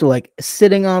opposed to like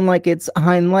sitting on like its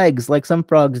hind legs like some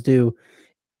frogs do.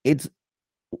 Its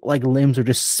like limbs are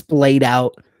just splayed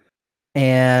out,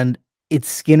 and its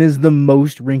skin is the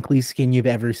most wrinkly skin you've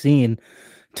ever seen,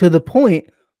 to the point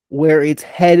where its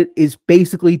head is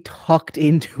basically tucked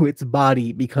into its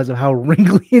body because of how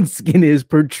wrinkly its skin is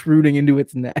protruding into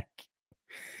its neck.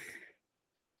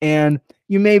 And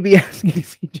you may be asking,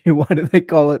 CJ, why do they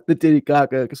call it the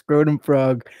Titicaca scrotum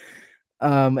frog?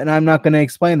 And I'm not going to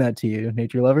explain that to you,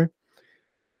 nature lover.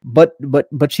 But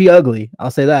she ugly.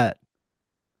 I'll say that.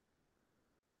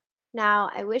 Now,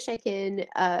 I wish I can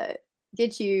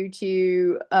get you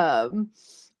to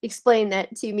explain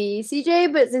that to me,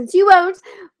 CJ, but since you won't,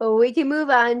 well, we can move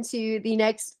on to the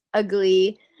next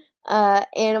ugly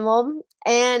animal,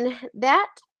 and that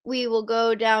we will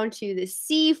go down to the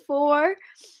sea for,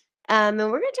 and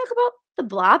we're going to talk about the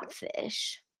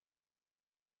blobfish.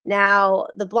 Now,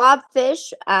 the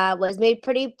blobfish was made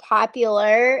pretty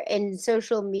popular in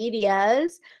social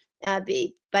medias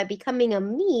by becoming a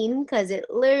meme because it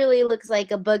literally looks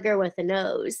like a booger with a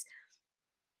nose.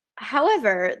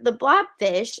 However, the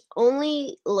blobfish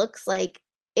only looks like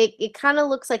it kind of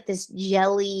looks like this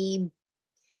jelly,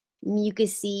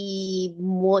 mucusy,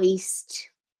 moist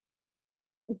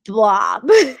blob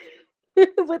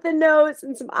with a nose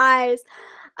and some eyes.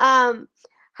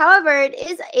 However, it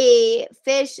is a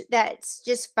fish that's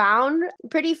just found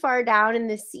pretty far down in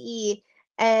the sea,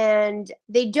 and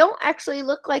they don't actually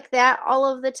look like that all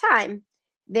of the time.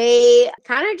 They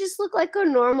kind of just look like a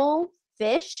normal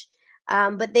fish,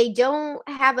 but they don't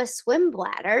have a swim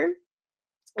bladder.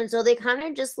 And so they kind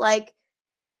of just like,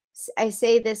 I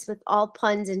say this with all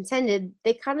puns intended,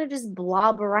 they kind of just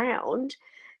blob around.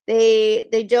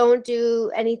 They don't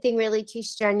do anything really too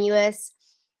strenuous.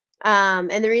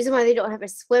 And the reason why they don't have a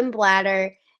swim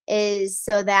bladder is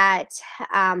so that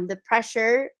the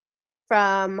pressure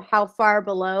from how far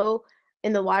below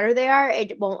in the water they are,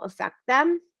 it won't affect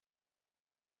them.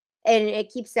 And it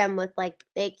keeps them with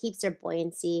it keeps their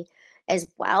buoyancy as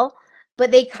well.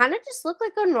 But they kind of just look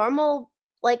like a normal,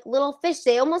 little fish.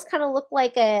 They almost kind of look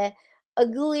like a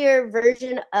uglier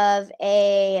version of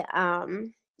a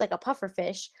puffer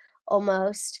fish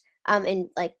almost, in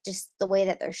just the way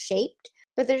that they're shaped.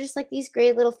 But they're just like these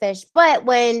great little fish. But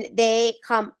when they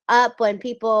come up, when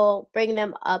people bring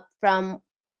them up from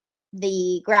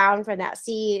the ground, from that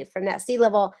sea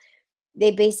level,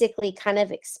 they basically kind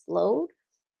of explode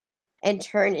and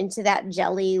turn into that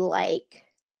jelly-like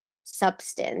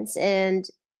substance. And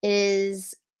it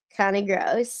is kind of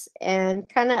gross and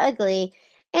kind of ugly.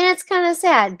 And it's kind of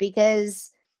sad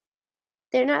because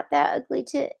they're not that ugly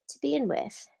to begin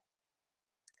with.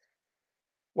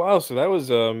 Wow, so that was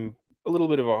a little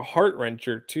bit of a heart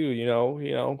wrencher too.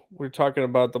 We're talking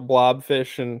about the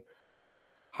blobfish and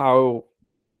how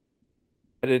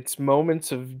at its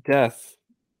moments of death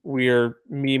we're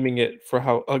memeing it for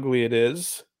how ugly it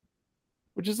is,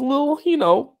 which is a little,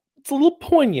 it's a little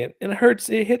poignant and it hurts.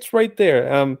 It hits right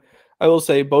there. I will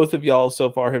say both of y'all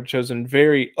so far have chosen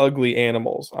very ugly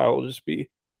animals. I will just be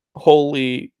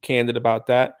wholly candid about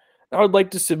that. I would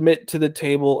like to submit to the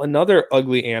table another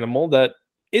ugly animal that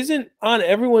isn't on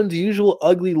everyone's usual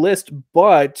ugly list,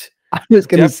 but I was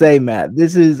going to say, Matt,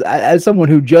 this is, as someone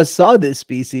who just saw this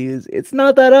species, it's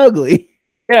not that ugly.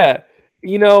 Yeah.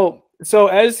 So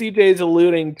as CJ is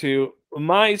alluding to,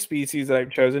 my species that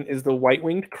I've chosen is the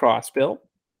white-winged crossbill,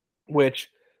 which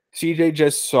CJ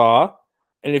just saw.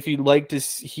 And if you'd like to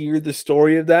hear the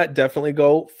story of that, definitely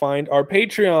go find our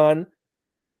Patreon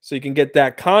so you can get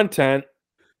that content.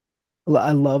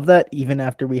 I love that even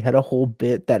after we had a whole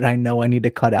bit that I know I need to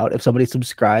cut out, if somebody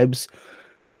subscribes,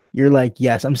 you're like,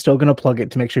 yes, I'm still going to plug it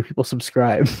to make sure people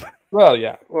subscribe. Well,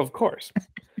 yeah, of course.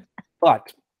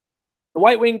 But the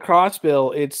white-winged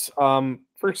crossbill, it's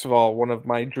first of all one of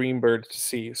my dream birds to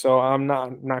see. So I'm not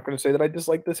going to say that I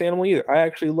dislike this animal either. I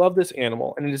actually love this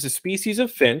animal, and it is a species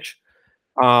of finch.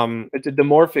 It's a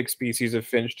dimorphic species of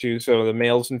finch too, so the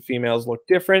males and females look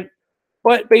different.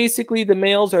 But basically, the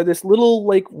males are this little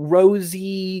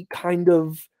rosy kind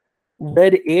of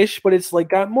red-ish, but it's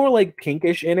got more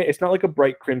pinkish in it. It's not like a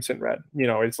bright crimson red.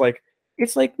 It's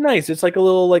nice. It's like a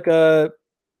little like a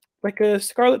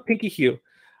scarlet pinky hue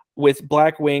with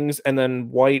black wings and then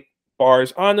white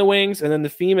bars on the wings, and then the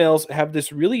females have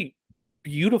this really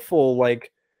beautiful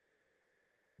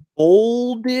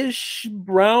goldish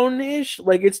brownish,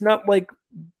 it's not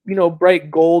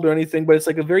bright gold or anything, but it's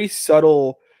a very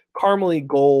subtle caramely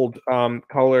gold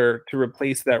color to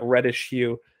replace that reddish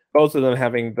hue, both of them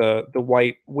having the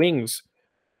white wings.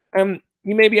 And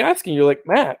you may be asking, you're like,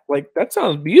 Matt, that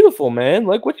sounds beautiful, man,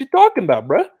 what you talking about,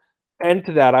 bruh? And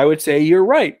to that I would say you're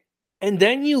right. And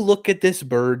then you look at this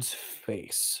bird's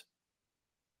face,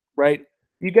 right?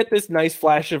 You get this nice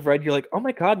flash of red. You're like, oh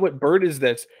my God, what bird is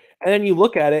this? And then you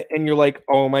look at it and you're like,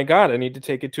 oh my God, I need to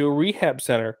take it to a rehab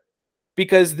center.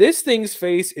 Because this thing's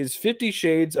face is 50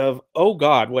 shades of, oh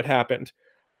God, what happened?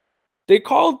 They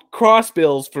called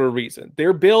crossbills for a reason.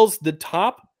 Their bills, the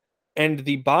top and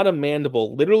the bottom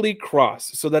mandible, literally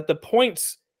cross so that the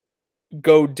points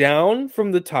go down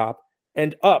from the top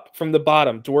and up from the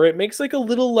bottom to where it makes like a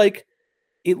little like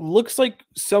it looks like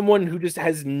someone who just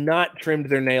has not trimmed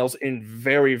their nails in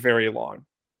very, very long.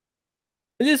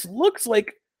 It just looks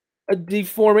like a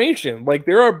deformation. Like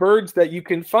there are birds that you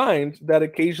can find that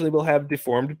occasionally will have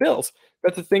deformed bills.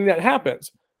 That's a thing that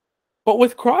happens. But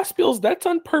with crossbills, that's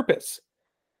on purpose.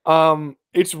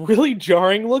 It's really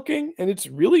jarring looking and it's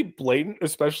really blatant,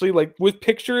 especially like with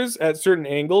pictures at certain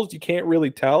angles, you can't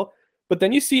really tell. But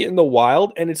then you see it in the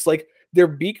wild and it's like their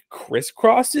beak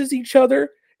crisscrosses each other,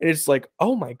 and it's like,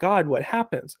 oh my God, what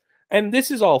happens? And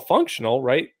this is all functional,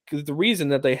 right? Because the reason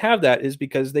that they have that is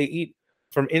because they eat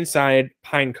from inside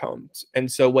pine cones.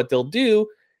 And so what they'll do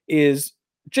is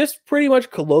just pretty much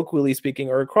colloquially speaking,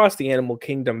 or across the animal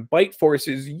kingdom, bite force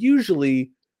is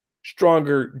usually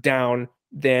stronger down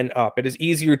than up. It is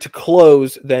easier to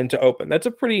close than to open. That's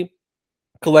a pretty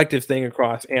collective thing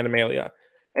across Animalia.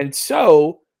 And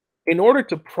so, in order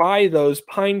to pry those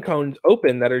pine cones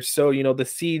open that are so, the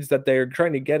seeds that they're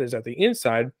trying to get is at the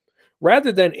inside,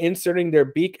 rather than inserting their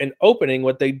beak and opening,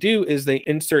 what they do is they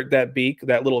insert that beak,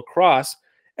 that little cross,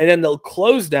 and then they'll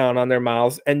close down on their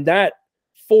mouths. And that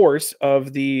force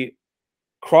of the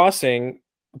crossing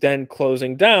then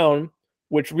closing down,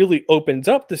 which really opens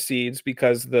up the seeds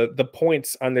because the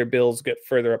points on their bills get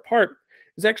further apart,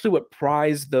 is actually what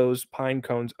pries those pine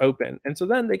cones open. And so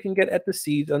then they can get at the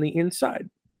seeds on the inside.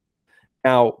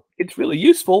 Now, it's really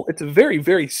useful. It's a very,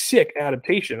 very sick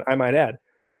adaptation, I might add.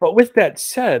 But with that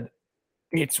said,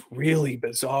 it's really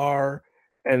bizarre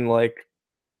and like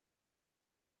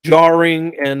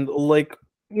jarring and like,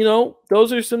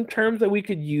 those are some terms that we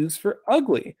could use for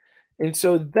ugly. And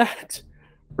so that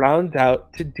rounds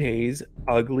out today's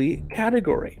ugly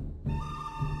category.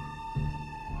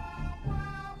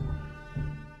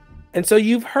 And so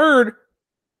you've heard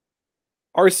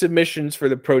our submissions for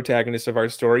the protagonists of our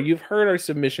story. You've heard our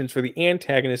submissions for the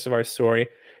antagonists of our story.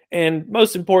 And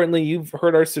most importantly, you've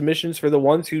heard our submissions for the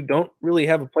ones who don't really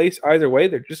have a place either way.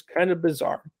 They're just kind of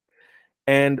bizarre.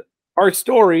 And our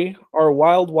story, our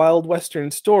wild, wild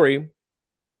Western story,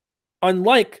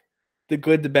 unlike The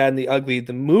Good, the Bad, and the Ugly,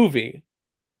 the movie,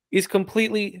 is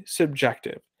completely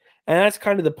subjective. And that's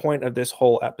kind of the point of this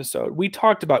whole episode. We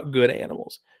talked about good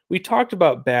animals, we talked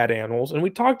about bad animals, and we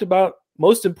talked about,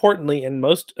 most importantly and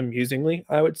most amusingly,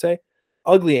 I would say,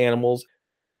 ugly animals.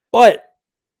 But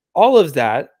all of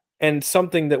that, and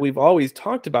something that we've always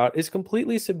talked about, is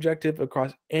completely subjective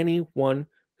across anyone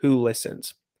who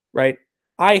listens, right?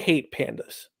 I hate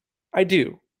pandas. I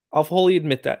do. I'll fully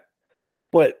admit that.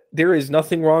 But there is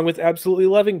nothing wrong with absolutely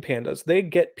loving pandas. They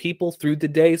get people through the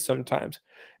day sometimes.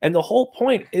 And the whole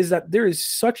point is that there is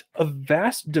such a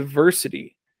vast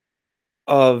diversity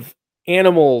of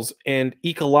animals and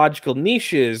ecological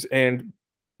niches and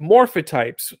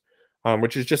morphotypes,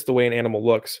 which is just the way an animal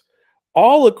looks,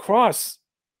 all across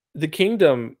the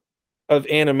kingdom of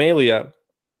Animalia.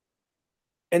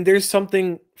 And there's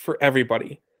something for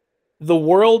everybody. The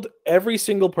world, every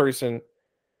single person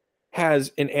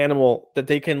has an animal that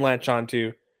they can latch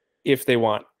onto if they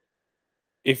want.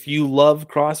 If you love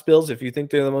crossbills, if you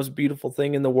think they're the most beautiful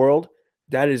thing in the world,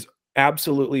 that is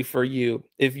absolutely for you.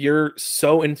 If you're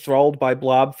so enthralled by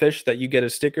blobfish that you get a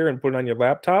sticker and put it on your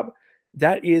laptop,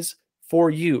 that is for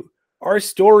you. Our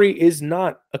story is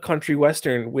not a country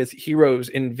western with heroes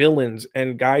and villains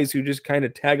and guys who just kind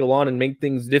of tag along and make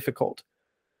things difficult.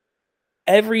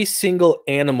 Every single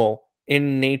animal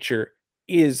in nature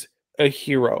is a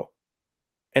hero,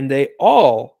 and they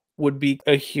all would be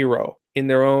a hero in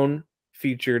their own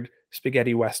featured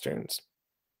spaghetti westerns.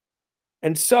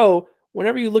 And so,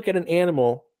 whenever you look at an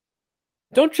animal,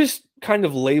 don't just kind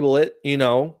of label it,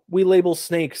 We label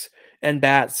snakes and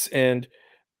bats and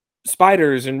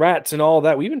spiders and rats and all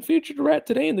that. We even featured a rat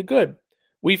today in The Good.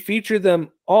 We feature them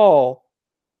all,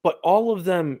 but all of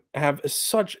them have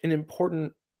such an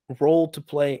important role to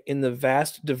play in the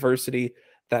vast diversity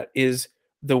that is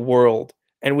the world.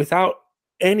 And without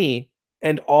any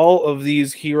and all of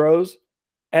these heroes,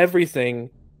 everything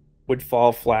would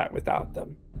fall flat without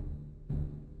them.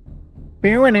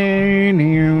 So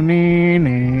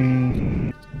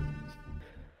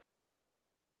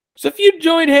if you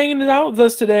enjoyed hanging out with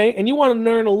us today and you want to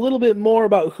learn a little bit more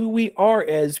about who we are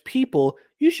as people,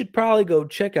 you should probably go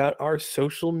check out our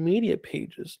social media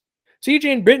pages.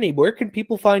 CJ and Brittany, where can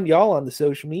people find y'all on the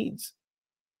social medias?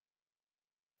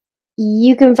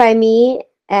 You can find me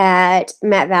at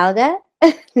Matt Valga.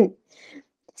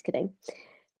 Just kidding.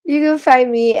 You can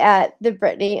find me at the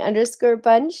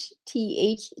Brittany_Bunch,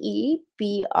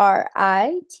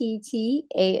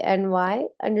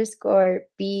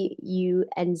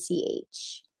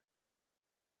 TheBrittany_Bunch_BUNCH.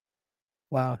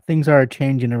 Wow, things are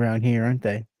changing around here, aren't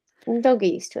they? Don't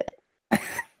get used to it.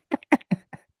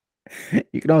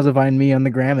 You can also find me on the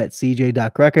gram at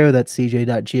cj.greco. That's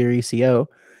cj.greco.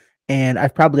 And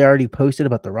I've probably already posted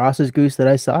about the Ross's goose that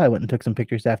I saw. I went and took some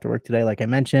pictures after work today, like I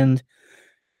mentioned.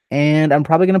 And I'm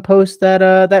probably going to post that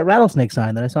rattlesnake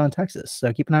sign that I saw in Texas.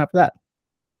 So keep an eye out for that.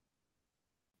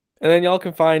 And then y'all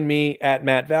can find me at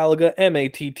Matt Valiga,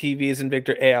 MATTV as in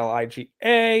Victor,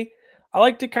 ALIGA. I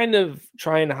like to kind of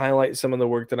try and highlight some of the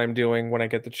work that I'm doing when I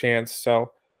get the chance.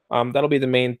 So that'll be the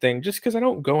main thing, just because I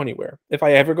don't go anywhere. If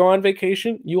I ever go on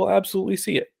vacation, you will absolutely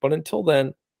see it. But until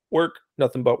then, work,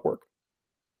 nothing but work.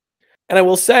 And I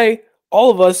will say,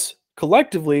 all of us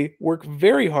collectively work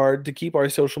very hard to keep our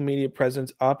social media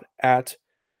presence up at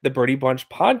the Birdie Bunch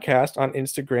podcast on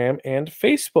Instagram and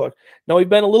Facebook. Now, we've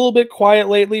been a little bit quiet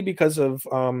lately because of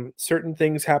certain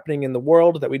things happening in the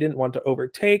world that we didn't want to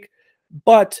overtake.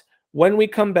 But when we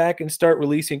come back and start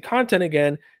releasing content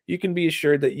again, you can be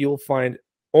assured that you'll find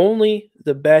only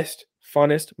the best,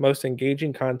 funnest, most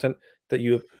engaging content that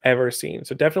you have ever seen.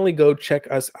 So definitely go check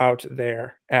us out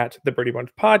there at the Birdie Bunch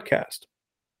podcast.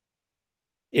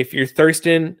 If you're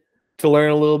thirsting to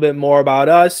learn a little bit more about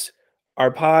us,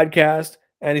 our podcast,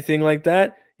 anything like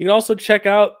that, you can also check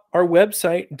out our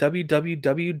website,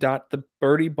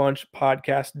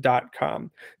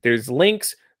 www.thebirdiebunchpodcast.com. There's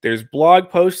links, there's blog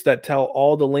posts that tell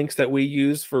all the links that we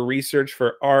use for research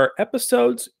for our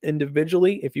episodes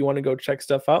individually, if you want to go check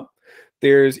stuff out.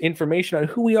 There's information on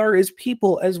who we are as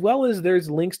people, as well as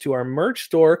there's links to our merch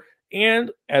store,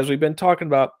 and as we've been talking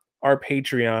about, our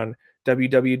Patreon,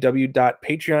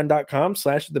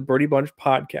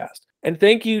 www.patreon.com/theBirdieBunchPodcast. And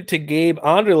thank you to Gabe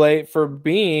Anderle for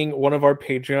being one of our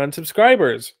Patreon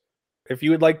subscribers. If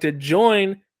you would like to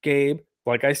join Gabe,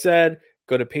 like I said,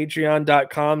 go to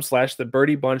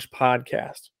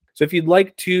patreon.com/theBirdieBunchPodcast. So if you'd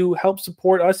like to help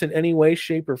support us in any way,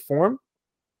 shape, or form,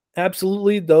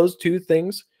 absolutely those two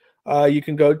things you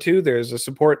can go to. There's a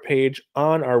support page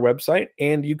on our website,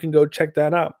 and you can go check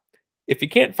that out. If you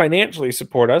can't financially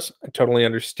support us, I totally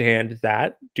understand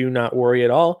that. Do not worry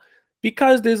at all,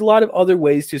 because there's a lot of other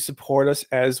ways to support us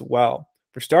as well.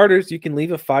 For starters, you can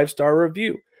leave a 5-star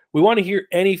review. We want to hear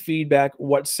any feedback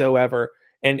whatsoever.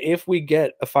 And if we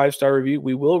get a 5-star review,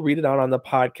 we will read it out on the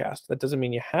podcast. That doesn't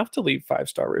mean you have to leave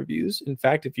 5-star reviews. In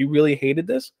fact, if you really hated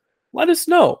this, let us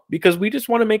know, because we just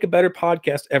want to make a better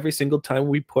podcast every single time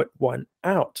we put one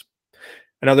out.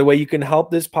 Another way you can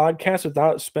help this podcast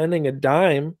without spending a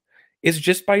dime is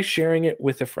just by sharing it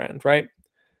with a friend, right?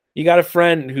 You got a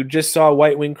friend who just saw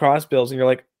white-winged crossbills, and you're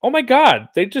like, oh my God,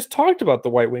 they just talked about the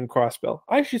white-winged crossbill.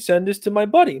 I should send this to my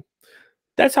buddy.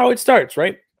 That's how it starts,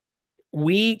 right?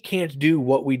 We can't do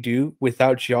what we do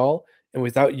without y'all and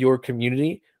without your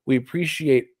community. We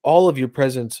appreciate all of your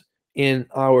presence in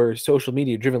our social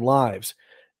media driven lives,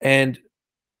 and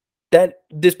that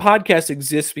this podcast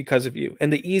exists because of you.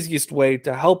 And the easiest way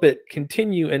to help it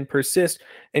continue and persist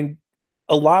and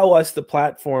allow us the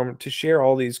platform to share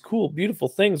all these cool, beautiful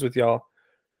things with y'all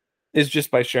is just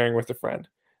by sharing with a friend.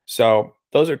 So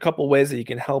those are a couple ways that you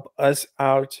can help us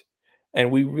out,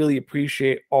 and we really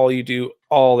appreciate all you do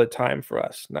all the time for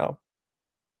us. Now,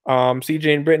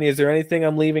 CJ and Brittany, is there anything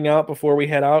I'm leaving out before we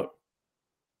head out?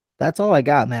 That's all I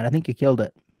got, man. I think you killed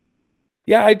it.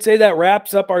 Yeah, I'd say that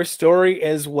wraps up our story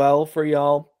as well for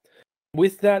y'all.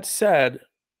 With that said,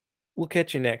 we'll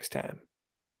catch you next time.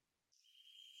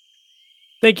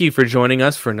 Thank you for joining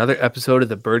us for another episode of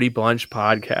the Birdie Bunch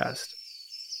podcast.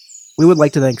 We would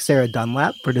like to thank Sarah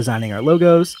Dunlap for designing our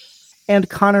logos and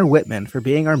Connor Whitman for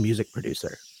being our music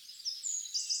producer.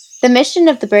 The mission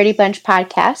of the Birdie Bunch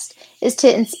podcast is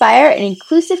to inspire an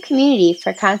inclusive community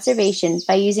for conservation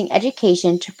by using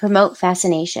education to promote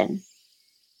fascination.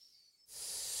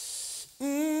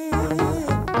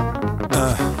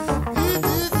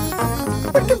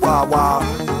 Wicked wild, wild.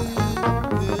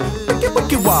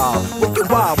 Wicked wild, wicked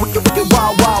wild, wicked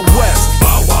wild, wild west.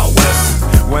 Wild, wild west.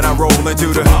 When I roll into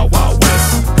the wild, wild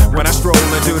west. When I stroll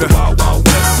into the wild, wild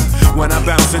west. When I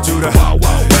bounce into the wild,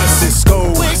 wild west. Cisco